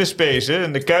de Achillespezen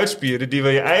en de kuitspieren, die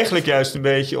wil je eigenlijk juist een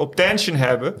beetje op tension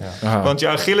hebben. Aha. Want je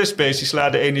Achillespees die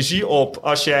slaat de energie op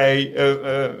als jij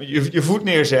je voet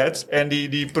neerzet en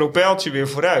die propelt je weer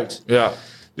vooruit. Ja.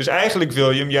 Dus eigenlijk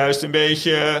wil je hem juist een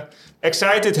beetje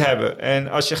excited hebben. En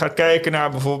als je gaat kijken naar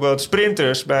bijvoorbeeld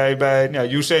sprinters bij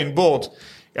Usain Bolt.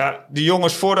 Ja, die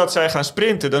jongens voordat zij gaan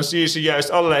sprinten, dan zie je ze juist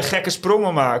allerlei gekke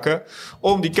sprongen maken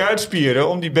om die kuitspieren,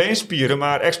 om die beenspieren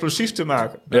maar explosief te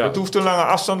maken. Ja. Dat hoeft een lange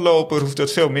afstandloper, hoeft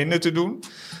dat veel minder te doen.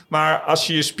 Maar als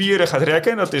je je spieren gaat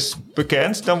rekken, dat is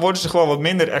bekend, dan worden ze gewoon wat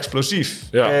minder explosief.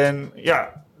 Ja. En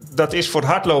ja, dat is voor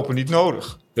hardlopen niet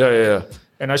nodig. Ja.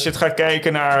 En als je het gaat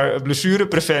kijken naar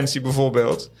blessurepreventie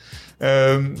bijvoorbeeld.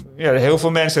 Heel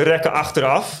veel mensen rekken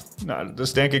achteraf. Nou, dat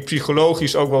is denk ik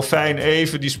psychologisch ook wel fijn.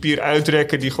 Even die spier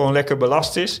uitrekken die gewoon lekker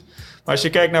belast is. Maar als je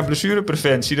kijkt naar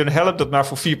blessurepreventie, dan helpt dat maar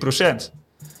voor 4%.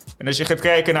 En als je gaat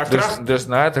kijken naar kracht... Dus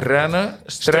na het rennen,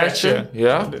 stretchen,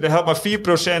 ja? Dat helpt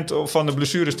maar 4% om van de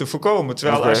blessures te voorkomen.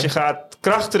 Terwijl Oké. als je gaat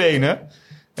kracht trainen...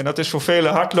 en dat is voor vele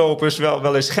hardlopers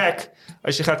wel eens gek...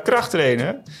 Als je gaat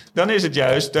krachttrainen, dan is het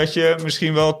juist dat je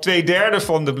misschien wel 2/3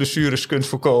 van de blessures kunt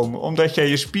voorkomen. Omdat jij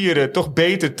je spieren toch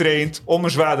beter traint om een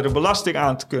zwaardere belasting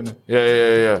aan te kunnen.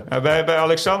 Ja. Nou, bij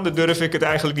Alexander durf ik het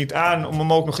eigenlijk niet aan om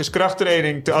hem ook nog eens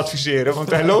krachttraining te adviseren.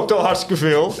 Want hij loopt al hartstikke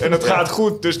veel en het gaat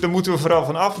goed, dus daar moeten we vooral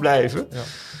van afblijven. Ja.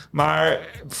 Maar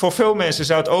voor veel mensen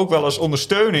zou het ook wel als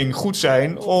ondersteuning goed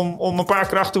zijn om een paar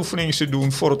krachtoefeningen te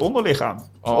doen voor het onderlichaam.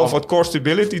 Oh. Of wat core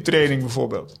stability training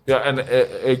bijvoorbeeld. Ja, en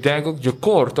ik denk ook je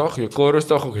core, toch? Je core is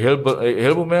toch ook heel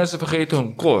veel mensen vergeten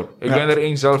hun core. Ik ben er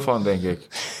één zelf van, denk ik.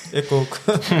 Ik ook.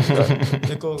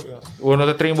 Ik ook, ja. Hoe dat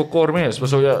de trainbaar core meer is. Maar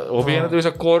zo, ja, hoe ben je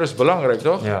dus, core is belangrijk,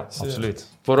 toch? Ja, absoluut.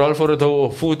 Vooral voor het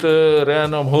voeten,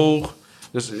 rennen omhoog.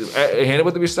 Dus heen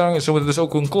moeten bestaan, ze moeten dus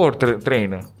ook hun core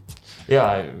trainen.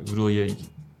 Ja, ik bedoel,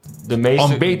 de meeste...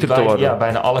 Om beter te worden. Ja,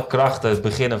 bijna alle krachten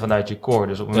beginnen vanuit je core.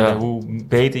 Dus op het moment hoe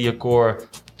beter je core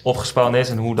opgespannen is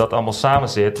en hoe dat allemaal samen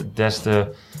zit, des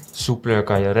te soepeler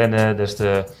kan je rennen, des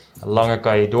te langer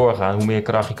kan je doorgaan, hoe meer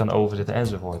kracht je kan overzetten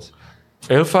enzovoort.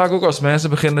 Heel vaak ook als mensen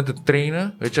beginnen te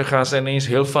trainen, weet je, gaan ze ineens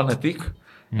heel fanatiek.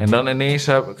 En dan ineens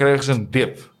krijgen ze een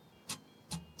dip.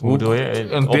 Hoe bedoel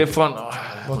je? Een dip van...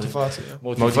 Motivatie, ja.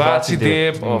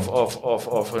 Motivatiedip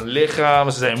of een lichaam.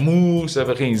 Ze zijn moe, ze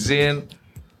hebben geen zin.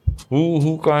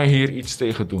 Hoe kan je hier iets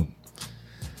tegen doen?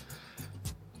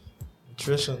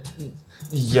 Nutrition.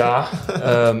 Ja,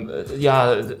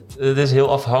 het is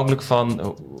heel afhankelijk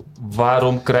van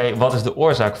wat is de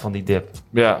oorzaak van die dip?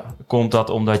 Ja. Komt dat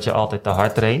omdat je altijd te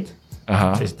hard traint?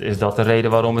 Aha. Is dat de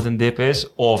reden waarom het een dip is?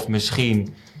 Of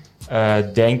misschien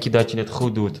denk je dat je het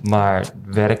goed doet, maar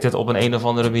werkt het op een of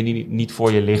andere manier niet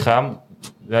voor je lichaam?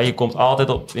 Ja, je komt altijd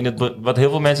wat heel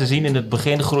veel mensen zien, in het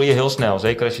begin groei je heel snel.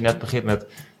 Zeker als je net begint met,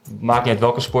 maakt niet uit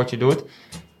welke sport je doet.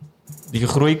 Die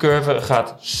groeicurve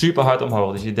gaat super hard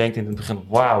omhoog. Dus je denkt in het begin,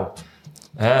 wauw,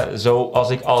 als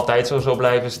ik altijd zo zou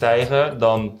blijven stijgen,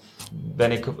 dan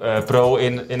ben ik pro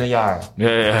in een jaar.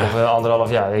 Ja. Of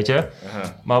 1,5 jaar, weet je.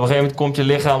 Maar op een gegeven moment komt je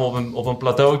lichaam op een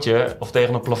plateautje of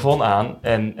tegen een plafond aan.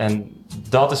 En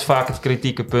dat is vaak het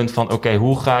kritieke punt van, oké,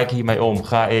 hoe ga ik hiermee om?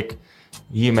 Ga ik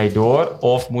hiermee door?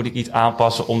 Of moet ik iets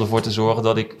aanpassen om ervoor te zorgen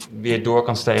dat ik weer door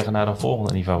kan stijgen naar een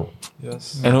volgende niveau?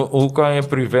 Yes. En hoe kan je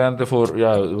preventen voor...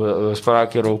 Ja, we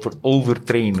spraken hier over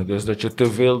overtrainen. Dus dat je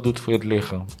te veel doet voor het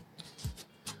lichaam.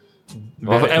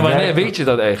 En wanneer weet je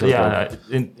dat eigenlijk? Ja,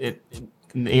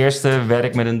 in eerste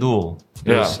werk met een doel.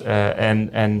 Dus,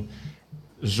 en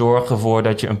zorg ervoor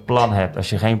dat je een plan hebt. Als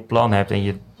je geen plan hebt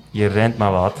en je rent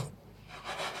maar wat,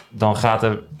 dan gaat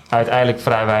er uiteindelijk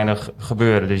vrij weinig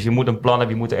gebeuren. Dus je moet een plan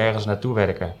hebben, je moet er ergens naartoe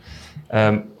werken.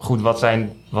 Goed,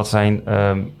 wat zijn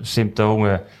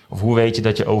symptomen? Of hoe weet je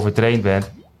dat je overtraind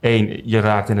bent? 1, je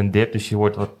raakt in een dip, dus je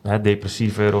wordt wat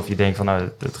depressiever. Of je denkt van, nou,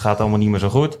 het gaat allemaal niet meer zo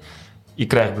goed. Je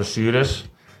krijgt blessures.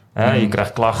 Je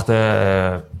krijgt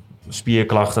klachten,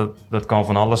 spierklachten. Dat kan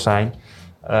van alles zijn.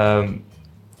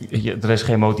 Er is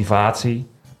geen motivatie.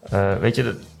 Weet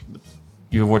je,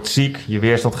 je wordt ziek, je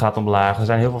weerstand gaat omlaag. Er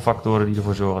zijn heel veel factoren die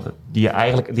ervoor zorgen.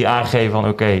 Die aangeven van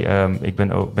ik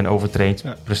ben overtraind.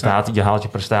 Je haalt je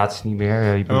prestaties niet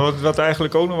meer. Wat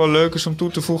eigenlijk ook nog wel leuk is om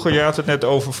toe te voegen. Je had het net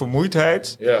over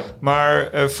vermoeidheid. Ja. Maar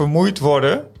vermoeid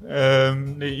worden.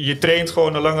 Je traint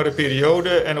gewoon een langere periode.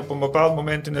 En op een bepaald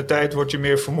moment in de tijd word je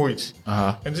meer vermoeid.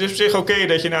 Aha. En het is op zich oké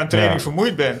dat je na een training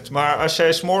vermoeid bent. Maar als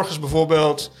jij 's morgens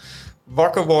bijvoorbeeld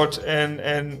wakker wordt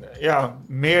en ja,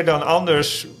 meer dan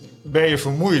anders ben je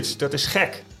vermoeid. Dat is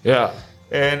gek. Ja.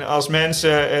 En als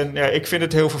mensen, en ja, ik vind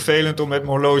het heel vervelend om met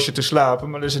mijn horloge te slapen,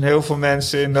 maar er zijn heel veel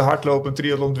mensen in de hardloop- en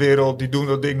triathlonwereld die doen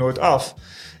dat ding nooit af.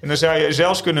 En dan zou je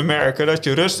zelfs kunnen merken dat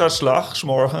je rustuitslag 's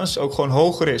morgens ook gewoon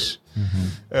hoger is.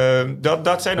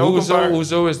 Dat zijn ook een paar...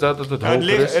 Hoezo is dat het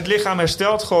hoger is? Het lichaam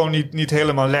herstelt gewoon niet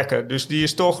helemaal lekker. Dus die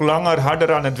is toch langer,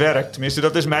 harder aan het werk. Tenminste,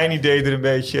 dat is mijn idee er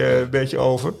een beetje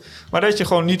over. Maar dat je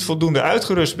gewoon niet voldoende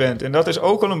uitgerust bent. En dat is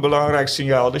ook al een belangrijk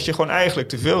signaal. Dat je gewoon eigenlijk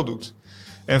te veel doet.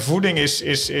 En voeding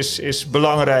is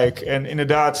belangrijk. En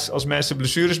inderdaad, als mensen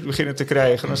blessures beginnen te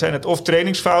krijgen, dan zijn het of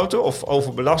trainingsfouten of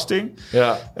overbelasting.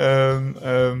 Ja.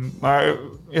 Maar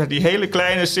ja, die hele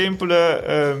kleine, simpele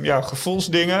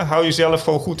gevoelsdingen, hou jezelf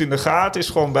gewoon goed in de gaten, is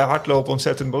gewoon bij hardlopen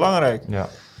ontzettend belangrijk. Ja.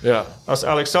 Ja. Als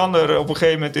Alexander op een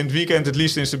gegeven moment in het weekend het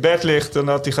liefst in zijn bed ligt en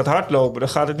dat hij gaat hardlopen, dan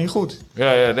gaat het niet goed.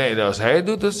 Ja, nee, als hij het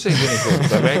doet, dat zeker niet goed.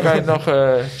 Bij mij kan je het nog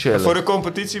chillen. Voor de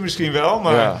competitie misschien wel,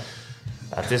 maar... Ja.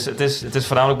 Ja, het is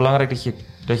voornamelijk belangrijk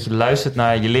dat je luistert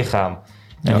naar je lichaam.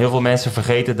 En heel veel mensen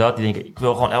vergeten dat. Die denken, ik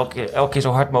wil gewoon elke keer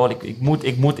zo hard mogelijk.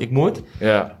 Ik moet.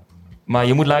 Ja. Maar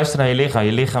je moet luisteren naar je lichaam.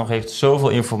 Je lichaam geeft zoveel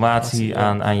informatie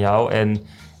aan jou. En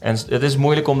het is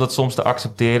moeilijk om dat soms te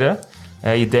accepteren.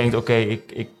 Je denkt, oké,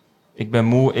 ik ben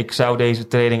moe. Ik zou deze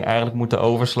training eigenlijk moeten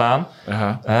overslaan.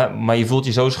 Maar je voelt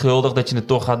je zo schuldig dat je het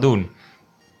toch gaat doen.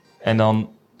 En dan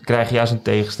krijg je juist een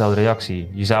tegengestelde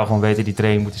reactie. Je zou gewoon weten, die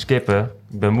training moeten skippen.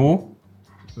 Ik ben moe.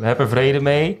 We hebben er vrede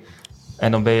mee.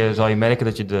 En dan zal je merken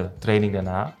dat je de training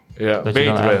daarna... dat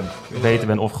beter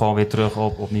bent of gewoon weer terug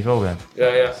op niveau bent. Ja.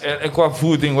 En qua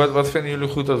voeding, wat vinden jullie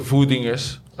goed dat voeding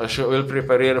is? Als je wil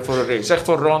prepareren voor een race. Zeg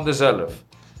voor ronde zelf.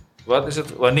 Wat is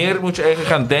het? Wanneer moet je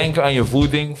eigenlijk gaan denken aan je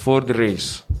voeding voor de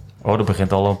race? Oh, dat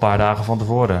begint al een paar dagen van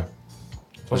tevoren.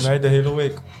 Voor mij de hele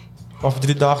week. Of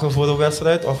 3 dagen voor de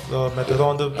wedstrijd, of met de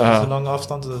ronde, zo'n lange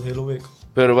afstand, de hele week.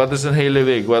 Maar wat is een hele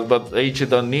week? Wat eet je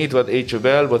dan niet? Wat eet je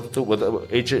wel? Wat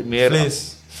eet je meer?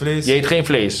 Vlees. Je eet geen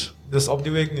vlees? Dus op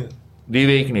die week niet. Die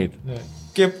week niet?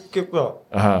 Nee. Kip wel.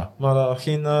 Aha. Maar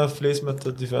geen vlees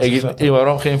met diverse vetten.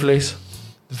 Waarom geen vlees?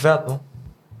 De vet,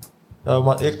 man.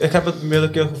 Maar ik heb het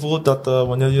meerdere keer gevoeld dat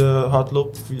wanneer je hard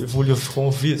loopt, voel je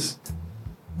gewoon vies.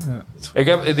 Ja. Ik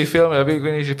heb die film, ik weet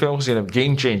niet of je die film gezien hebt,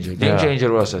 Game Changer. Game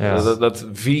Changer was het. Ja. Dat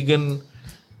vegan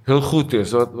heel goed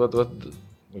is.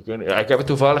 Ik heb het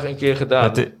toevallig een keer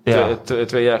gedaan,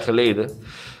 2 jaar geleden.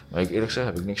 Maar ik eerlijk gezegd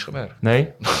heb ik niks gemerkt. Nee?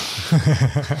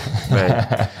 Nee.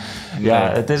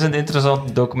 Ja, het is een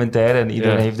interessante documentaire en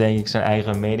iedereen heeft denk ik zijn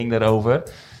eigen mening daarover.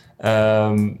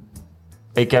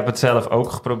 Ik heb het zelf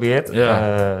ook geprobeerd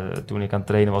toen ik aan het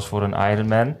trainen was voor een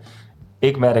Ironman.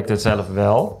 Ik merkte het zelf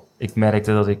wel. Ik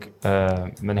merkte dat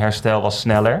mijn herstel was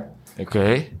sneller.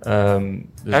 Oké.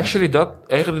 Dus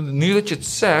Actually, nu dat je het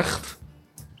zegt,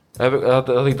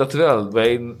 had ik dat wel.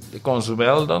 Bij de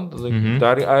Consumel dan, dat ik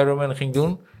daar die Ironman ging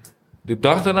doen. De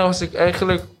dag daarna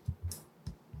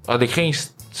had ik geen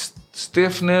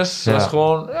stiffness. Het was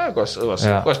gewoon, ik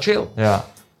was chill. Ja.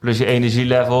 Plus je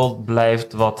energielevel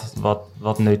blijft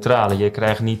wat neutraler. Je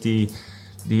krijgt niet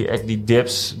die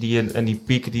dips en die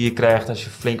pieken die je krijgt als je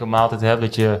een flinke maaltijd hebt,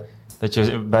 dat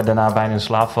je daarna bijna in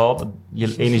slaap valt.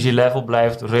 Je energielevel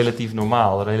blijft relatief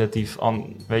normaal, relatief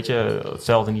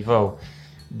hetzelfde niveau.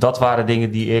 Dat waren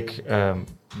dingen die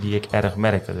ik erg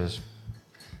merkte. Dus.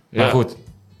 Maar goed.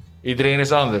 Iedereen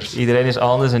is anders. Iedereen is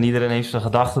anders en iedereen heeft zijn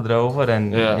gedachten erover.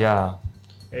 En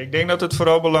Ik denk dat het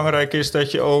vooral belangrijk is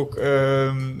dat je ook...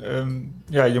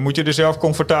 je moet je er zelf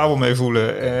comfortabel mee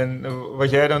voelen. En wat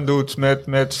jij dan doet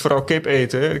met vooral kip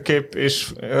eten. Kip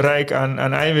is rijk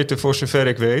aan eiwitten voor zover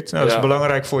ik weet. Nou, dat is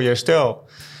belangrijk voor je herstel.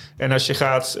 En als je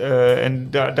gaat... en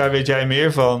daar weet jij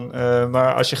meer van.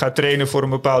 Maar als je gaat trainen voor een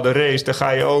bepaalde race... dan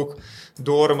ga je ook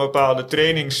door een bepaalde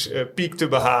trainingspiek te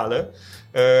behalen...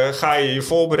 ga je je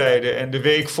voorbereiden en de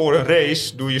week voor een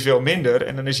race doe je veel minder.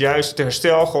 En dan is juist het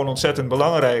herstel gewoon ontzettend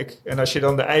belangrijk. En als je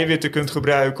dan de eiwitten kunt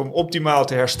gebruiken om optimaal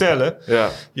te herstellen...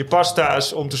 je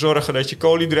pasta's om te zorgen dat je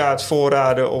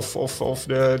koolhydraatvoorraden of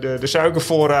de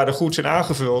suikervoorraden goed zijn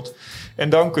aangevuld... En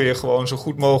dan kun je gewoon zo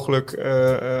goed mogelijk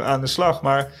aan de slag.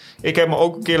 Maar ik heb me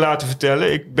ook een keer laten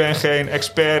vertellen... ik ben geen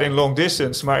expert in long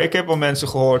distance... maar ik heb wel mensen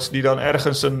gehoord die dan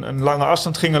ergens een lange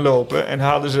afstand gingen lopen... en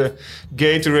hadden ze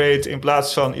Gatorade in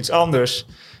plaats van iets anders.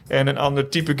 En een ander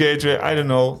type Gatorade, I don't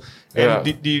know... En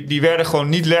die werden gewoon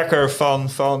niet lekker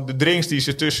van de drinks die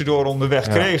ze tussendoor onderweg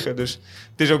kregen. Dus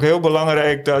het is ook heel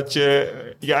belangrijk dat je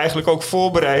eigenlijk ook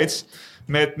voorbereidt...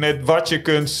 Met wat je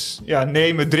kunt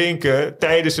nemen, drinken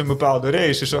tijdens een bepaalde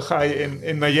race. Dus dan ga je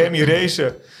in Miami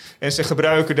racen. en ze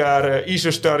gebruiken daar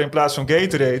Isostar in plaats van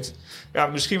Gatorade. Ja,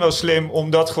 misschien wel slim om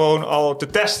dat gewoon al te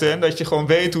testen. En dat je gewoon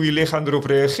weet hoe je lichaam erop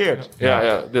reageert.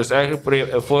 Ja. Dus eigenlijk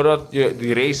voordat je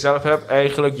die race zelf hebt,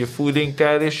 eigenlijk je voeding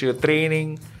tijdens je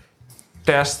training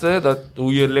testen.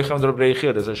 Hoe je lichaam erop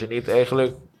reageert. Dus als je niet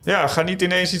eigenlijk... Ja, ga niet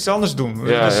ineens iets anders doen.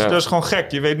 Ja, dat is gewoon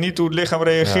gek. Je weet niet hoe het lichaam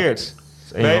reageert.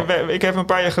 Ik heb een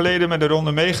paar jaar geleden met de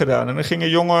ronde meegedaan. En dan ging een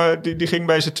jongen, die ging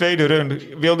bij zijn tweede run,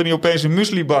 wilde niet opeens een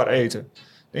mueslibar eten.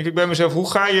 Denk ik bij mezelf,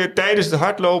 hoe ga je tijdens het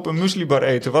hardlopen een mueslibar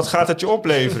eten? Wat gaat dat je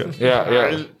opleveren? Ja.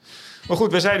 Maar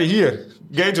goed, we zeiden hier,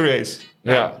 Gatorade.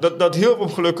 Ja. Dat hielp hem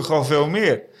gelukkig al veel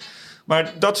meer.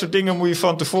 Maar dat soort dingen moet je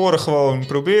van tevoren gewoon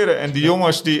proberen. En die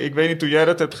jongens, ik weet niet hoe jij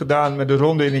dat hebt gedaan met de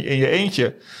ronde in je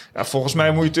eentje. Ja, volgens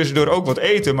mij moet je tussendoor ook wat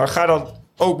eten. Maar ga dan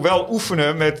ook wel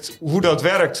oefenen met hoe dat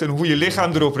werkt en hoe je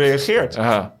lichaam erop reageert.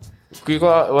 Aha.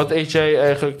 Wat eet jij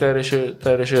eigenlijk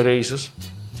tijdens je races?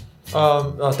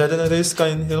 Tijdens een race kan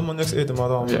je helemaal niks eten, maar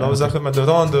laten we zeggen met de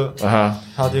ronde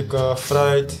had ik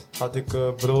fruit, had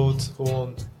ik brood,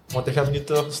 gewoon. Want ik heb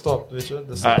niet gestopt, weet je.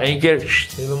 Dus 1 keer...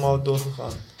 helemaal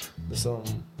doorgegaan. Dus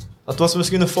dat was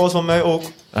misschien een fout van mij ook.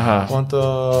 Want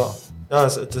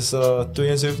het is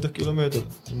 72 kilometer.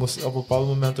 Je moest op bepaalde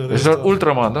momenten race. Dat is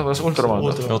ultraman, dat was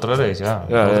ultraman. Ultra race, ja.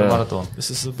 Ultramarathon. Dus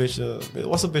het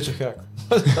was een beetje gek.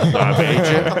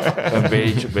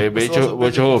 Een beetje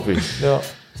wat je hoopt. Ja.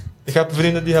 Ik heb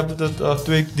vrienden die hebben het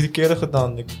 2-3 keer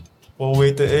gedaan. Ik wil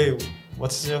weten,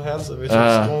 wat is jouw hersen? Weet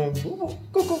je, gewoon...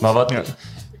 Maar wat... Ja.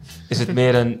 Is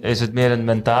het meer een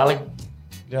mentale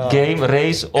game,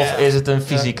 race, of is het een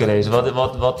fysieke race?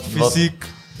 Wat fysiek,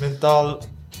 mentaal,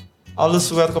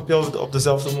 alles werkt op jou op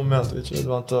dezelfde moment, weet je.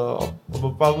 Want op een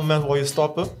bepaald moment wil je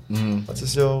stoppen. Dat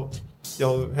is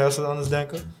jouw hersenen aan het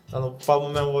denken. En op een bepaald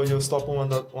moment wil je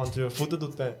stoppen, want je voeten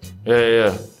doet pijn.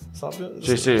 Ja. Snap je?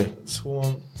 Dus, het is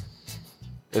gewoon...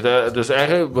 Dus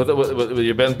eigenlijk,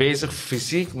 je bent bezig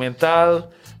fysiek, mentaal...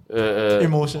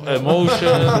 Emotion.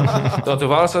 Dan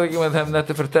toevallig zat ik met hem net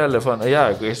te vertellen van...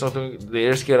 ik wist nog toen ik de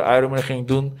eerste keer Ironman ging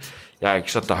doen... Ja, ik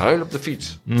zat te huilen op de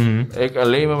fiets. Ik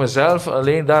alleen met mezelf,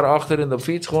 alleen daarachter in de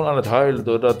fiets... gewoon aan het huilen.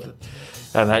 Doordat...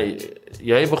 En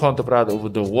jij begon te praten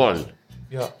over de wall.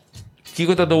 Ja.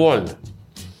 Kijk naar de wall.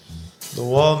 The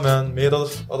wall, man. Made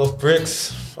out of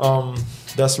bricks.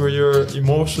 That's where your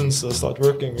emotions start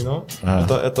working, you know?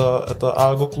 Het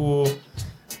algo que...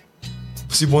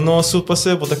 Se você não super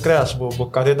você crash, você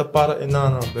carrega para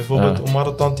enana. Bijvoorbeeld een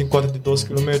marathon tem 42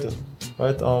 km.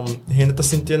 Right? Gente tá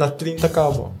sentindo na 30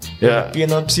 cabo.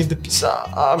 Pena sinta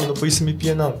pisar, me não foi isso me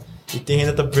pena. E tem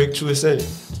gente tá breakthrough esse.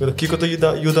 Pero kiko to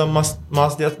ajuda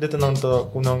mais de atleta não tá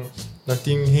com não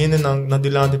tem gente na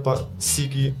dilante para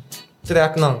seguir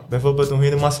track não. Bijvoorbeeld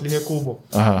gente mais liga cubo.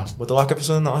 Botar lá que a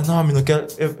pessoa não, me não quer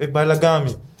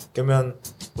bailagami. Que man,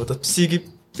 botar seguir.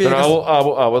 Pero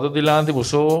abot dilante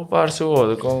busou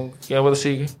parso com quem abot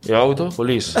sigue e auto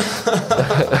police.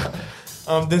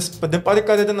 Den pare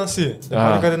carreira nasci,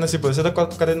 por isso da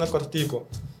carreira na cortico.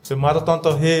 Se marathon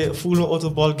to full auto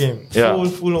ball game,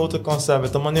 full auto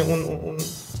concept. Também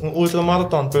ultra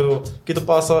marathon, pero que te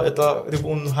passa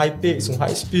high pace,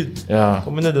 high speed.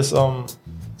 Como né dus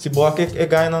se boa que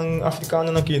ganha na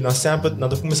africano aqui, na sempre na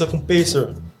começa com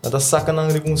pacer, na saca na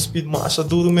speed mas acha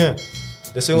duro mesmo.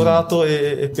 Dus een rato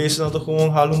pace na gewoon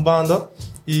halum banda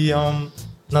e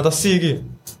nada sigue.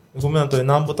 No momento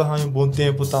não botar um bom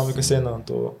tempo também que sei não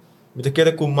to. Me te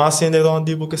quer com mais ainda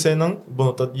onde porque sei não,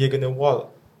 bom tá chega no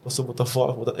wall. Você botar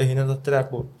fora, botar aí na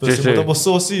track, você botar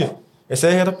você assim. Essa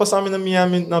era passar na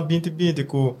Miami na 2020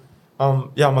 com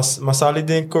mas sali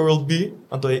den Coral B,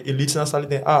 então elite na sali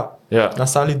den A. Na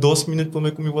sali 2 minutos para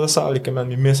me comigo na sali que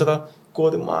me mensura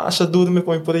cor mais duro me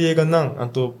põe por aí não.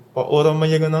 Então para hora me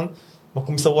chega não. Maar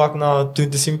kom je te walk na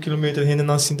 25 kilometer heen en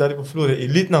dan zien daar op vloer.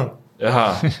 Elite dan.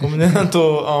 Kom je dan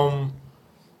to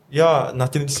na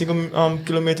 25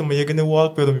 kilometer maar je gaat in de wall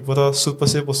pero me pora super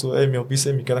simple so meu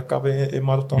bise me quer acabar in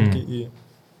marathon ki.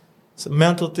 It's a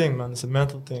mental thing man, it's a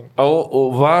mental thing.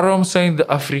 Waarom zijn de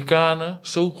Afrikanen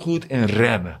zo goed in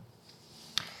rennen?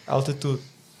 Altitude.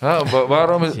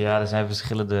 Waarom is... Ja, er zijn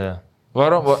verschillende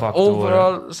factoren.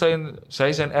 Overal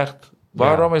zijn echt...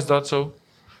 Waarom is dat zo?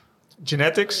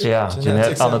 Genetics? Ja,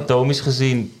 anatomisch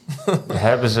gezien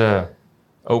hebben ze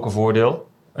ook een voordeel.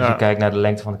 Als je kijkt naar de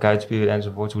lengte van de kuitspieren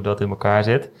enzovoort, hoe dat in elkaar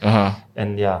zit.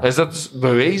 En is dat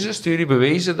bewezen? Studie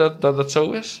bewezen dat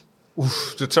zo is?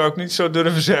 Dat zou ik niet zo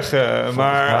durven zeggen.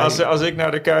 Maar als ik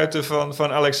naar de kuiten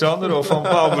van Alexander of van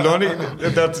Paul Belloni...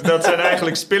 dat zijn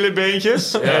eigenlijk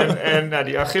spillebeentjes. En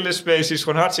die Achillespees is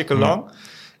gewoon hartstikke lang.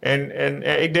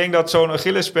 En ik denk dat zo'n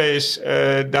Achillespees,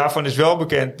 daarvan is wel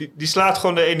bekend, die slaat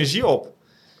gewoon de energie op.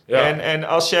 Ja. En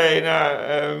als jij,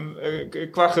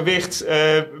 qua gewicht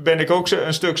ben ik ook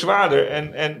een stuk zwaarder.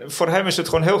 En voor hem is het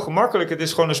gewoon heel gemakkelijk. Het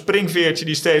is gewoon een springveertje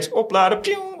die steeds opladen,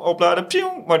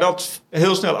 pjoeng, maar dat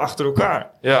heel snel achter elkaar.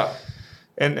 Ja.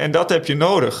 En dat heb je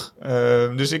nodig.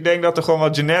 Dus ik denk dat er gewoon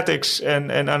wat genetics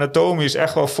en anatomisch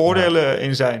echt wel voordelen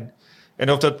in zijn.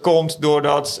 En of dat komt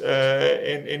doordat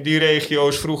in die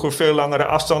regio's vroeger veel langere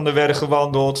afstanden werden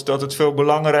gewandeld. Dat het veel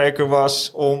belangrijker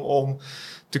was om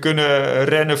te kunnen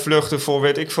rennen, vluchten voor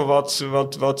weet ik veel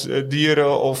wat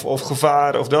dieren of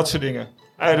gevaar of dat soort dingen.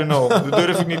 I don't know, dat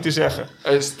durf ik niet te zeggen.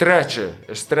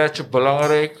 Stretchen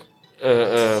belangrijk.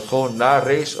 Gewoon na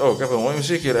race. Oh, ik heb een mooie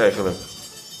muziek hier eigenlijk.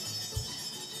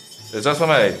 Is dat van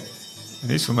mij?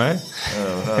 Niet voor mij.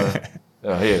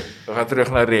 Ja, hier. We gaan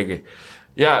terug naar reggae.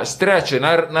 Ja, stretchen.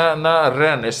 Na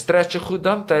rennen. Is stretchen goed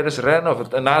dan? Tijdens rennen?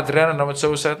 Of na het rennen, dan het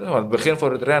zo zetten? Want het begin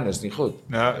voor het rennen is niet goed.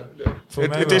 Nou,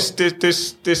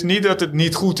 het is niet dat het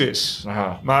niet goed is.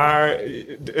 Aha. Maar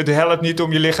het helpt niet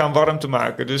om je lichaam warm te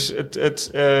maken. Dus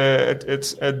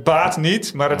het baat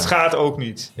niet, maar het schaadt ook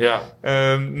niet. Ja.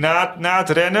 Na het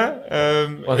rennen...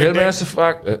 Want heel mensen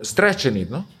vaak stretchen niet,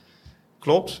 no?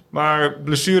 Klopt. Maar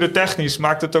blessuretechnisch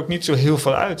maakt het ook niet zo heel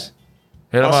veel uit.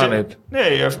 Helemaal niet.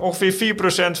 Nee, ongeveer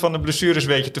 4% van de blessures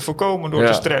weet je te voorkomen door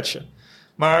te stretchen.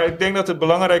 Maar ik denk dat het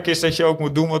belangrijk is dat je ook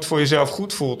moet doen wat voor jezelf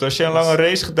goed voelt. Als je een lange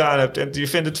race gedaan hebt en je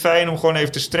vindt het fijn om gewoon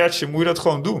even te stretchen, moet je dat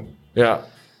gewoon doen. Ja.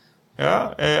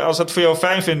 Ja, als dat voor jou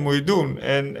fijn vindt, moet je het doen.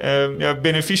 En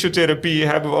binnen fysiotherapie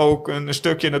hebben we ook een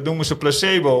stukje, en dat noemen ze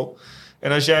placebo.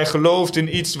 En als jij gelooft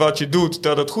in iets wat je doet,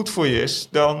 dat het goed voor je is,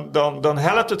 dan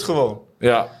helpt het gewoon.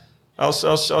 Ja.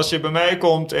 Als je bij mij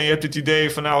komt en je hebt het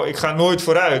idee van nou, ik ga nooit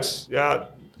vooruit. Ja,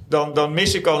 dan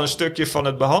mis ik al een stukje van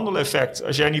het behandeleffect.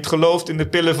 Als jij niet gelooft in de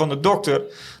pillen van de dokter,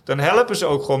 dan helpen ze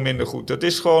ook gewoon minder goed. Dat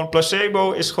is gewoon,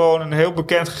 placebo is gewoon een heel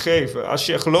bekend gegeven. Als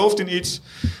je gelooft in iets,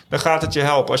 dan gaat het je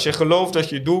helpen. Als je gelooft dat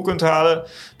je je doel kunt halen,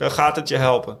 dan gaat het je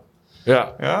helpen.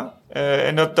 Ja. Ja?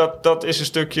 En dat is een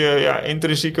stukje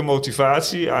intrinsieke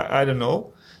motivatie. I don't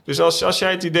know. Dus als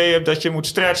jij het idee hebt dat je moet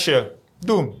stretchen,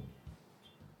 doen.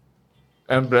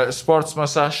 En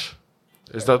sportsmassage,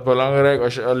 is dat belangrijk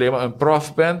als je alleen maar een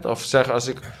prof bent? Of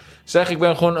zeg ik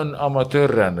ben gewoon een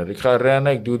amateurrenner. Ik ga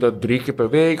rennen, ik doe dat 3 keer per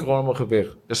week, gewoon mijn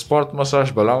gewicht. Is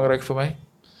sportmassage belangrijk voor mij?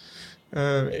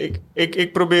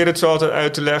 Ik probeer het zo altijd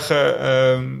uit te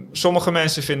leggen. Sommige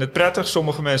mensen vinden het prettig,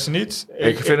 sommige mensen niet.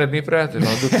 Ik vind het niet prettig,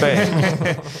 want het doet pijn.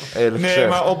 Eerlijk nee, gezegd.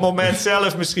 maar op het moment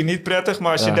zelf misschien niet prettig.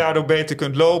 Maar als je daardoor beter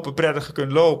kunt lopen, prettiger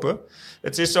kunt lopen.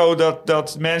 Het is zo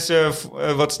dat mensen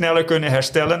wat sneller kunnen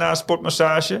herstellen na een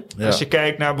sportmassage. Ja. Als je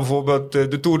kijkt naar bijvoorbeeld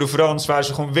de Tour de France, waar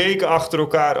ze gewoon weken achter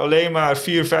elkaar alleen maar 4-5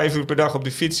 uur per dag op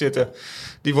de fiets zitten.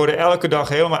 Die worden elke dag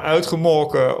helemaal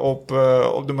uitgemolken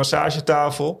op de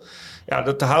massagetafel. Ja,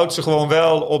 dat houdt ze gewoon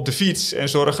wel op de fiets en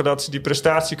zorgen dat ze die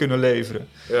prestatie kunnen leveren.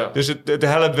 Ja. Dus het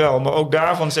helpt wel. Maar ook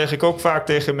daarvan zeg ik ook vaak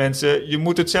tegen mensen, je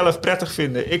moet het zelf prettig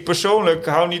vinden. Ik persoonlijk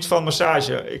hou niet van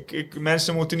massage.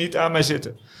 Mensen moeten niet aan mij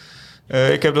zitten.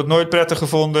 Ik heb dat nooit prettig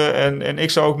gevonden en ik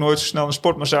zou ook nooit zo snel een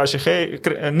sportmassage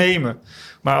nemen.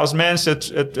 Maar als mensen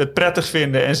het prettig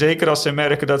vinden en zeker als ze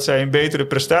merken dat zij een betere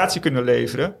prestatie kunnen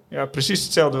leveren, ja, precies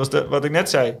hetzelfde als wat ik net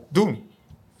zei, doen.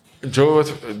 Joe,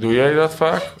 doe jij dat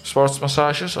vaak?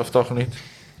 Sportsmassages of toch niet?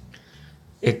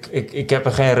 Ik heb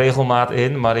er geen regelmaat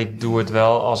in, maar ik doe het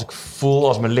wel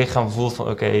als mijn lichaam voelt van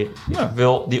oké, ik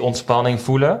wil die ontspanning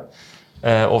voelen.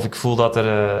 Of ik voel dat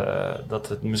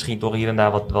het misschien toch hier en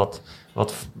daar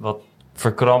wat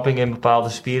verkramping in bepaalde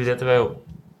spieren zitten.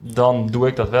 Dan doe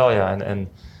ik dat wel, ja.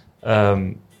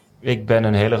 Ik ben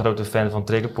een hele grote fan van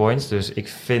trigger points, dus ik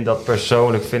vind dat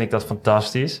persoonlijk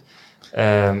fantastisch.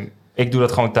 Ik doe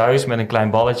dat gewoon thuis met een klein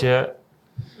balletje.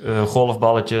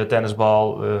 Golfballetje,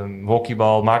 tennisbal,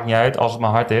 hockeybal, maakt niet uit als het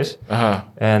maar hard is. Aha.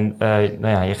 En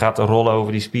je gaat rollen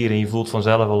over die spieren en je voelt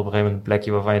vanzelf wel op een gegeven moment een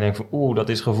plekje waarvan je denkt van dat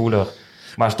is gevoelig.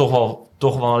 Maar het is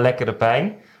toch wel een lekkere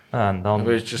pijn. Nou, dan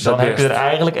heb je er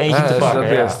eigenlijk eentje te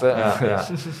pakken. Ja.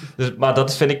 Dus, maar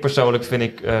dat vind ik persoonlijk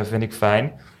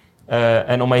fijn.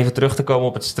 En om even terug te komen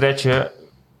op het stretchen.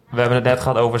 We hebben het net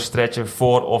gehad over stretchen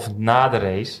voor of na de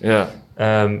race. Ja.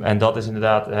 En dat is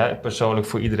inderdaad persoonlijk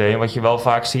voor iedereen. Wat je wel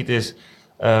vaak ziet is,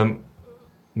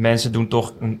 mensen doen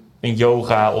toch een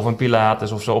yoga of een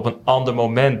pilates of zo op een ander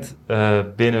moment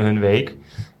binnen hun week.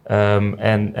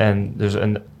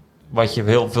 Wat je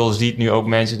heel veel ziet nu ook,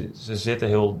 mensen ze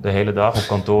zitten de hele dag op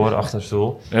kantoor achter een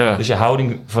stoel. Ja. Dus je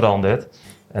houding verandert.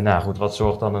 En nou goed, wat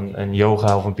zorgt dan een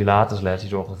yoga of een pilatesles? Die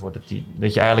zorgt ervoor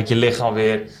dat je eigenlijk je lichaam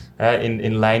weer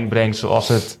in lijn brengt zoals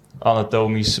het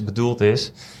anatomisch bedoeld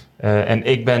is. En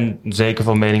ik ben zeker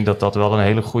van mening dat dat wel een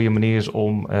hele goede manier is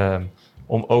om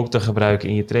om ook te gebruiken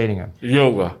in je trainingen.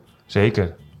 Yoga.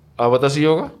 Zeker. Wat is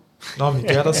yoga? Não, me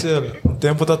quero hacer. Um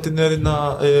tempo tá tendo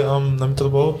na meu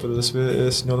trabalho, pero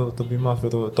después senhor tá bem mais,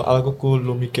 pero tá algo que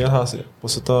eu me quero fazer.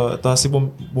 Você tá assim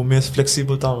bom mais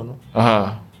flexível também, não?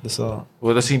 Aha. Dessa.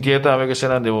 Wat is in dieta met je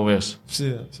aan dit moment?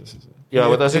 Sim. Ja,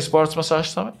 wat is die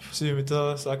sportsmassage dan? Sim, me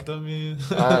tá aqui também.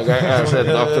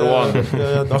 Dr. One.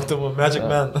 Ja, Dr. One, Magic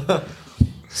Man.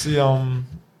 Sim,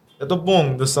 é tão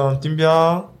bom, dessa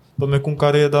timbia, para me com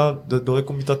carreira, de dois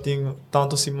como tá tem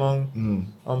tanto simão,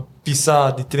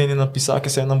 pisar de treino na pisar que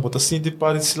se não bota assim de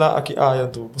para lá aqui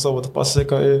então, você bota passar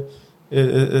que é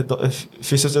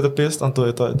fisioterapeuta, então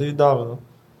é de dava,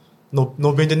 não.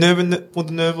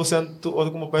 99.9%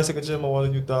 olha como parece que já uma hora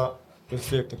não tá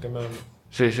perfeito, que mesmo.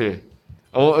 Sim.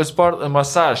 Een sport, een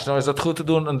massage. Nou, is dat goed te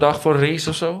doen een dag voor race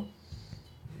of zo?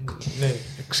 Nee.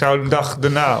 Ik zou een dag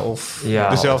daarna of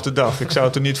dezelfde dag. Ik zou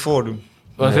het er niet voor doen.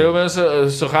 Want veel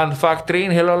mensen, ze gaan vaak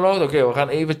trainen heel lang. Oké, we gaan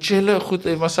even chillen, goed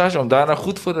even massage, om daarna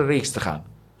goed voor de race te gaan.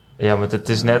 Ja, maar het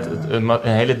is net, een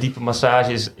hele diepe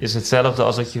massage is hetzelfde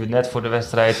als dat je net voor de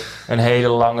wedstrijd een hele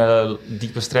lange,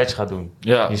 diepe stretch gaat doen.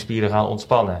 Ja. Je spieren gaan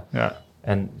ontspannen. Ja.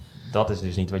 En dat is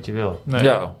dus niet wat je wil. Nee.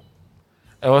 Ja.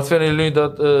 En wat vinden jullie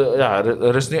dat...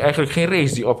 er is nu eigenlijk geen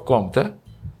race die opkomt, hè?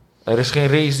 Er is geen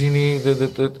race die niet...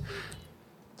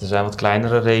 Er zijn wat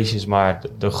kleinere races, maar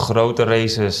de grote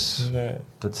races, Nee.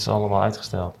 dat is allemaal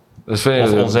uitgesteld. Dat vind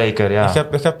je Of onzeker, ja.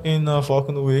 Ik heb in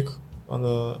volgende week aan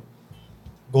de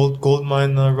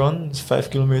Goldmine Run, dat is 5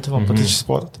 kilometer van Patricia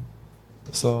Sport.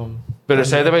 Dus, Maar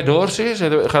zijn er bij door, zie?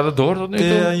 Gaat het door tot nu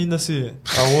toe? ainda sim.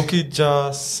 A Woki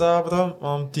já sabe,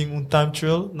 tem time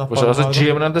trial na Você usa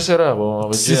gym na terceira,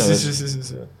 bom.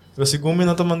 Sim. Pero segundo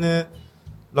na tamane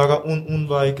laga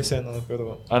vai que cena,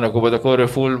 pero Não, como da corre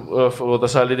full, da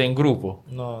salir em grupo.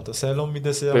 não, tá selo me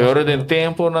descer. Pior de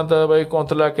tempo, não tá vai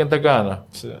controlar quem tá gana.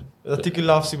 Sim. Eu tenho que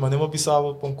lá sim, mas não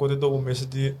pensava para um corredor o mês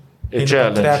de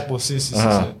challenge. sim.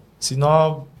 Se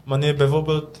não, mané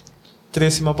bijvoorbeeld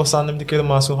 3 semanas passando de querer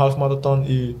mais half marathon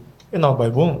e não vai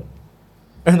bom.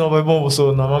 Não vai bom, você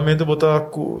normalmente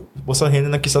você rende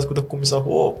na quizás quando começar,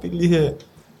 pili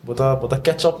bota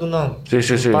catch up do não.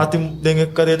 Sim. Parte dengue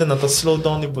carreira não tá slow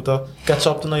down e bota catch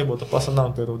up do não e bota passa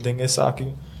não, pero dengue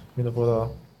aqui mina bota.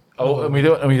 Me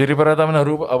deu para dar na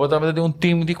Aruba, agora também tem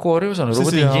team de corre, ou seja,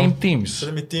 Aruba tem game teams.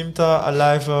 Meu team tá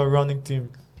alive running team.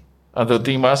 Então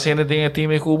tem mais cena tem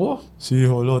time em Cuba? Sim,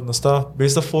 rolou. Nós tá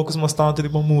besta focus bastante de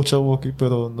muito aqui,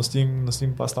 pero nós tem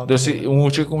bastante. Dus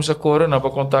moet je komen ze corren, nou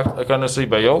bij contact kan ze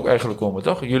bij jou ook eigenlijk komen,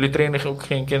 toch? Jullie trainen ook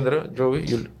geen kinderen, Joey?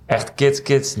 Jullie? Echt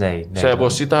kids, nee. Zij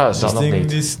hebben cita's. Dan nog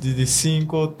niet. De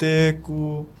 5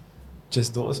 teco,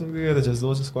 just 12 miljoen, just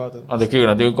 12 4. Ah,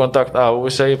 dan tem contact we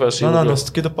 7 assim. Não,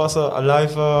 nós que passa a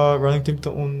live running team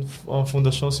tem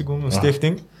fundação segundo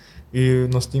stichting e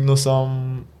nós temos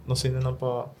nós ainda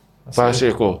para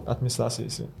Paseco. administratie,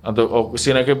 sim. Então,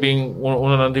 se não que bem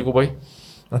não tem como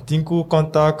Nós temos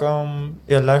contato a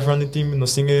live running team,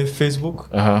 nós temos Facebook,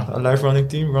 a live running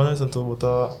team runners, então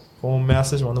botar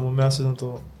message, mandamos message,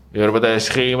 então. E agora botar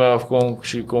schema of como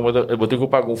botar que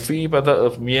pagar fee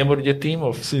para membro de team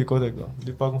of. Sim, correto.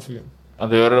 De pagar fee.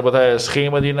 Então agora botar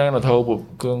schema die na dat hoop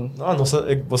com. Não, nossa,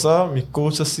 você me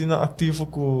coach assim na ativo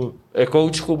com. É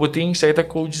coach com botin, sai tá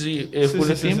coach de full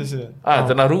team. Sim. Ah,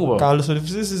 tá na Aruba. Carlos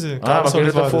Oliveira, sim. Mas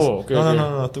ele tá fora.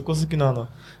 Não, tu consegue não.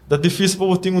 Dá difícil para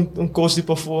botar coach de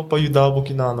para fora para ajudar um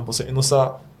pouquinho não, você não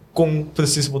sabe como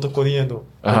preciso botar correndo.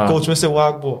 Coach mas é o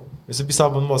agbo, você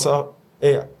pensava você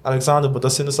Alexander botar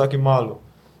sendo saque malo.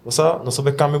 Você não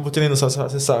sabe câmbio botar no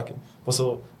saque. Você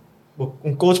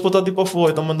coach botar de para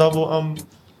fora, então mandava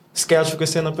schedule que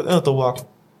cena, eu tô lá.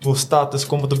 O status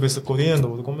como tu pensa correndo,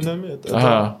 como não é.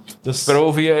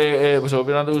 Pero via você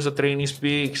ouvindo usa Training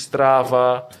Peaks,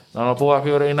 Strava, não pode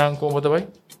haver aí não como também?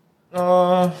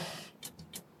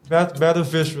 Better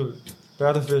visual.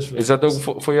 Is dat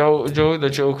ook voor jou, Joe,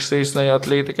 dat je ook steeds naar je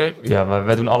atleten kijkt? Ja, maar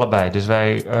wij doen allebei. Dus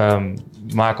wij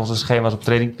maken onze schema's op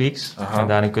Training Peaks. En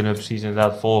daarin kunnen we precies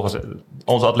inderdaad volgen.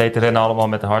 Onze atleten rennen allemaal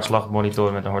met een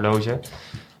hartslagmonitor, met een horloge.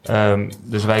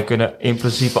 Dus wij kunnen in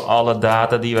principe alle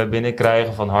data die wij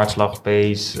binnenkrijgen, van hartslag,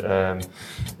 pace,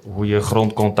 hoe je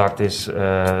grondcontact is,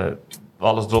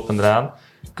 alles erop en eraan,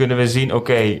 kunnen we zien,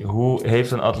 hoe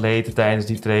heeft een atleet tijdens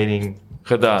die training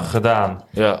gedaan.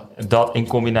 Ja. Dat in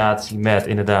combinatie met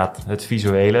inderdaad het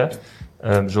visuele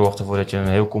zorgt ervoor dat je een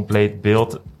heel compleet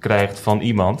beeld krijgt van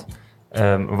iemand.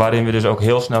 Waarin we dus ook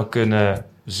heel snel kunnen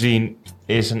zien,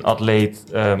 is een atleet,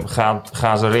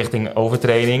 gaan ze richting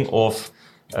overtraining of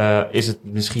is het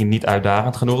misschien niet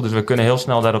uitdagend genoeg. Dus we kunnen heel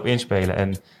snel daarop inspelen.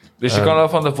 En Dus je kan al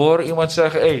van tevoren iemand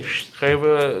zeggen,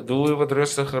 doe je wat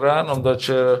rustiger aan, omdat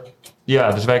je...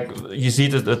 Ja, dus je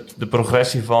ziet de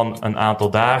progressie van een aantal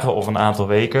dagen of een aantal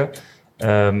weken.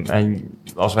 En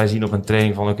als wij zien op een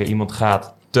training van iemand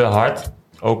gaat te hard,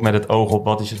 ook met het oog op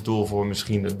wat is het doel voor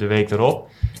misschien de week erop,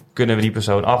 kunnen we die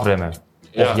persoon afremmen.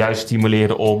 Of juist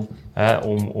stimuleren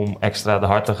om extra te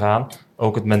hard te gaan.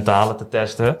 Ook het mentale te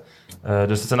testen.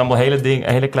 Dus het zijn allemaal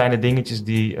hele kleine dingetjes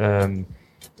die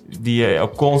je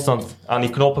ook constant aan die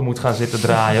knoppen moet gaan zitten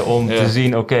draaien om te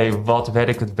zien, wat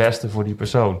werkt het beste voor die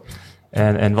persoon.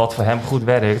 En wat voor hem goed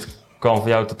werkt, kan voor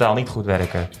jou totaal niet goed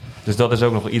werken. Dus dat is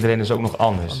ook nog, iedereen is ook nog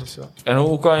anders. En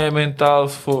hoe kan je mentaal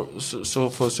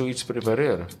voor zoiets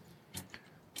prepareren?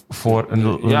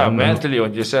 Mentally,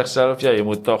 want je zegt zelf, je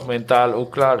moet toch mentaal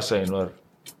ook klaar zijn. Maar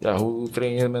hoe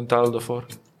train je mentaal ervoor?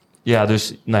 Ja,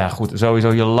 dus goed,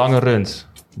 sowieso je lange runs.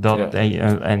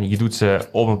 En je doet ze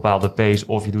op een bepaalde pace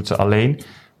of je doet ze alleen.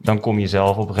 Dan kom je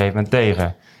zelf op een gegeven moment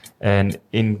tegen. En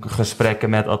in gesprekken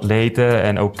met atleten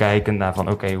en ook kijken naar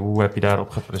hoe heb je daarop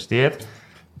gepresteerd,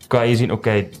 kan je zien,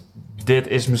 dit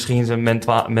is misschien zijn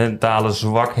mentale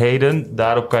zwakheden,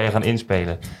 daarop kan je gaan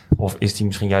inspelen. Of is hij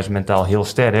misschien juist mentaal heel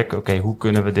sterk, hoe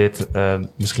kunnen we dit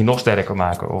misschien nog sterker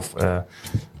maken?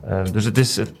 Dus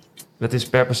het is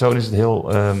per persoon is het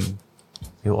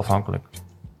heel afhankelijk.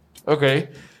 Oké.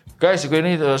 Guys, ik weet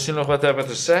niet als jullie nog wat hebben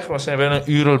te zeggen. We zijn bijna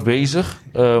een uur al bezig.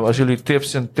 Als jullie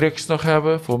tips en tricks nog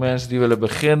hebben voor mensen die willen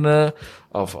beginnen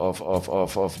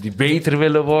of die beter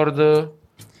willen worden.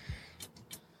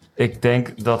 Ik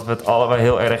denk dat we het allebei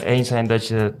heel erg eens zijn dat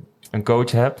je een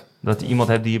coach hebt. Dat je iemand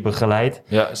hebt die je begeleidt.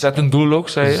 Ja, zet een doel ook,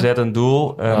 zei je? Zet een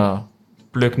doel.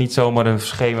 Pluk niet zomaar een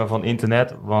schema van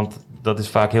internet, want dat is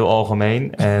vaak heel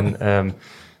algemeen. En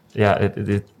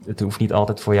het hoeft niet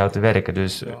altijd voor jou te werken.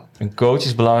 Dus een coach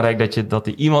is belangrijk dat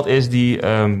er iemand is die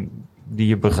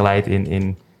je begeleidt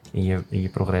in je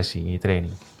progressie, in je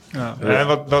training. Ja. En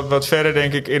wat verder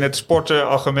denk ik in het sporten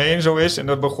algemeen zo is, en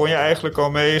dat begon je eigenlijk al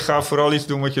mee, ga vooral iets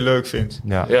doen wat je leuk vindt.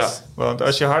 Ja. Want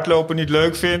als je hardlopen niet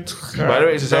leuk vindt...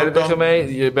 Ze zeiden tegen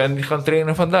mij, je bent niet gaan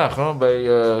trainen vandaag, hoor, bij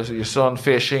je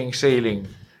sunfishing, sailing.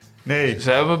 Nee.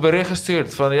 Ze hebben me bericht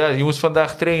gestuurd van, je moet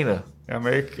vandaag trainen. Ja,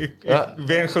 maar ik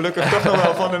ben gelukkig toch nog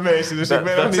wel van de meeste, dus ik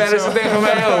ben nog niet zo... Dat zeiden ze tegen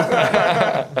mij ook.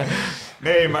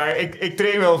 Nee, maar ik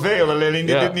train wel veel, alleen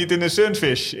niet in de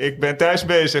sunfish. Ik ben thuis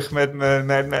bezig met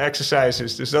mijn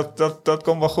exercises, dus dat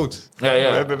komt wel goed.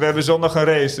 Ja. We hebben zondag een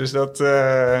race, dus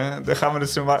daar gaan we het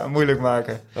zo moeilijk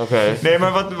maken. Oké. Nee,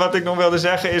 maar wat ik nog wilde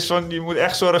zeggen is, je moet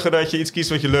echt zorgen dat je iets kiest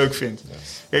wat je leuk vindt.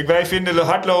 Kijk, wij vinden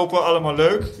hardlopen allemaal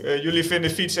leuk. Jullie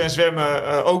vinden fietsen en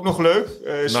zwemmen ook nog leuk.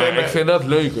 Ik vind dat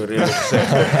leuker, eerlijk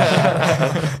gezegd.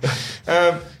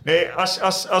 Nee,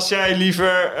 als jij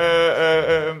liever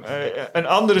een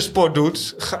andere sport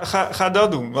doet, ga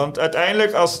dat doen. Want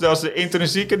uiteindelijk, als de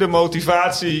intrinsieke, de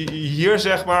motivatie hier,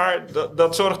 zeg maar,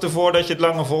 dat zorgt ervoor dat je het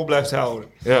langer vol blijft houden.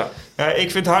 Ja.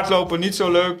 Ik vind hardlopen niet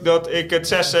zo leuk dat ik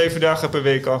het 6-7 dagen per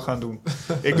week kan gaan doen.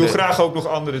 Ik doe graag ook nog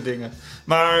andere dingen.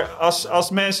 Maar als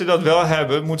mensen dat wel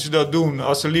hebben, moeten ze dat doen.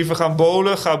 Als ze liever gaan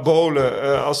bowlen, ga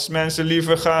bowlen. Als mensen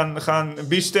liever gaan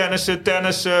beachtennissen,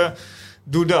 tennissen,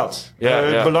 doe dat.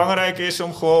 Het belangrijke is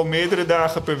om gewoon meerdere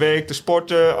dagen per week te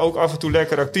sporten. Ook af en toe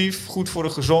lekker actief. Goed voor de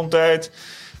gezondheid.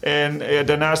 En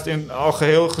daarnaast in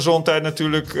algeheel gezondheid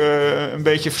natuurlijk een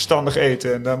beetje verstandig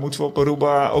eten. En daar moeten we op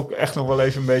Aruba ook echt nog wel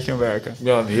even een beetje aan werken.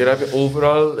 Ja, hier heb je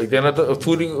overal... Ik denk dat de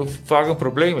voeding vaak een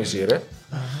probleem is hier, hè?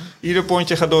 Ieder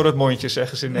pondje gaat door het mondje,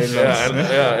 zeggen ze in Nederland.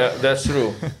 Ja, that's true.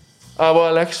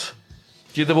 Alex,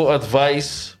 je hebt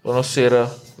advice van ons sera.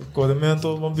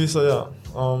 Codimento, mabisa,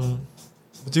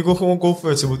 moet je gewoon go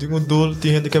first. Moet je gewoon doel,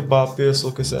 die handicap bapes,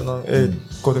 ook eens en dan,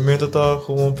 codimento tá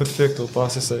gewoon perfecto,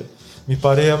 passe sai. Mi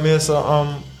pare a mesa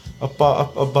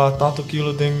a tanto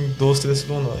quilo ding 2-3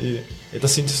 luna e tá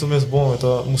sentindo isso mesmo bom,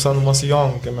 tá musando mais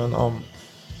young, que man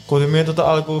codimento tá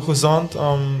algo gezond,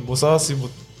 você se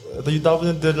tá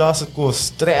ajudando de lasse com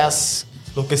stress,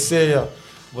 lo que sea.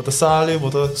 Bota sale,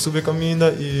 bota sube caminha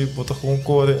e bota gewoon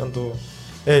corre então,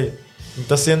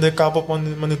 tá sendo capa para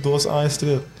 2 anos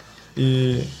straight.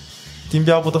 E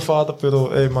timbia bota fata, pero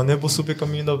mané sube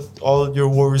caminha, all your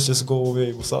worries just go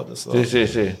away, sabe? So,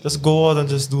 sim. Just go out and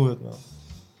just do it, man.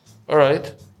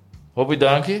 Alright. Hoppie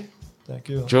dankie. Thank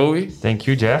you. Joey. Thank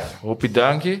you, Jeff. Hoppie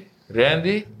dankie.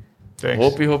 Randy.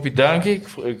 Thanks. Hoppie dankie.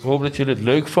 Ik hoop dat jullie het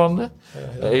leuk vonden.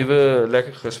 Ja. Even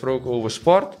lekker gesproken over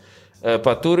sport.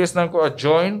 Patoris nanko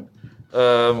join.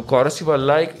 Korasi wa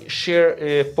like,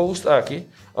 share, post aqui.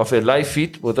 Of een live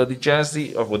feed, wordt die chance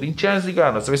die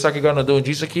gaan. Dus we zeggen gaan doen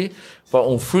iets aqui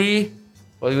para free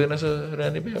Wat wil je nou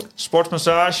Randy?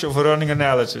 Sportmassage of running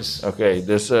analysis. Ok,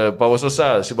 dus para você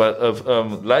sabe,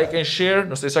 like and share,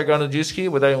 nós estamos agora no Disque,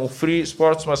 vou dar free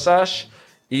sports massage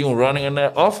e running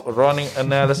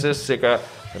analysis, seca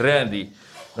Randy.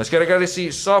 Nós queremos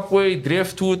agradecer Subway,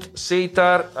 Driftwood,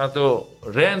 Seitar, então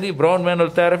Randy, Brown Mental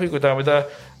Therapy, que também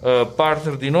é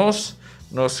partner de nós.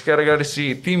 Nós queremos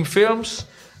agradecer Team Films,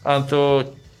 então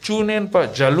tune in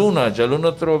para Jaluna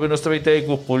trove nós também tem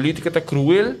com política tá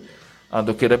cruel.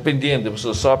 Ando que dependente,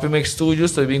 so Subway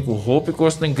Studios também com Hope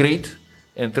Costen Great,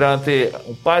 entrante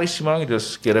par de semana,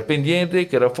 dus que dependente,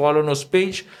 que follow nos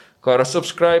page. Cara,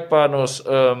 subscribe para nos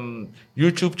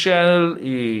YouTube channel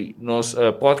e nos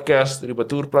podcast,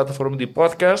 ribatur plataforma de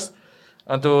podcast.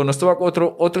 Então, nós estamos com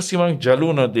outra semana de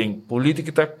Jaluna de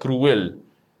política cruel.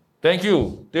 Thank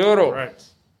you. Teoro. Right.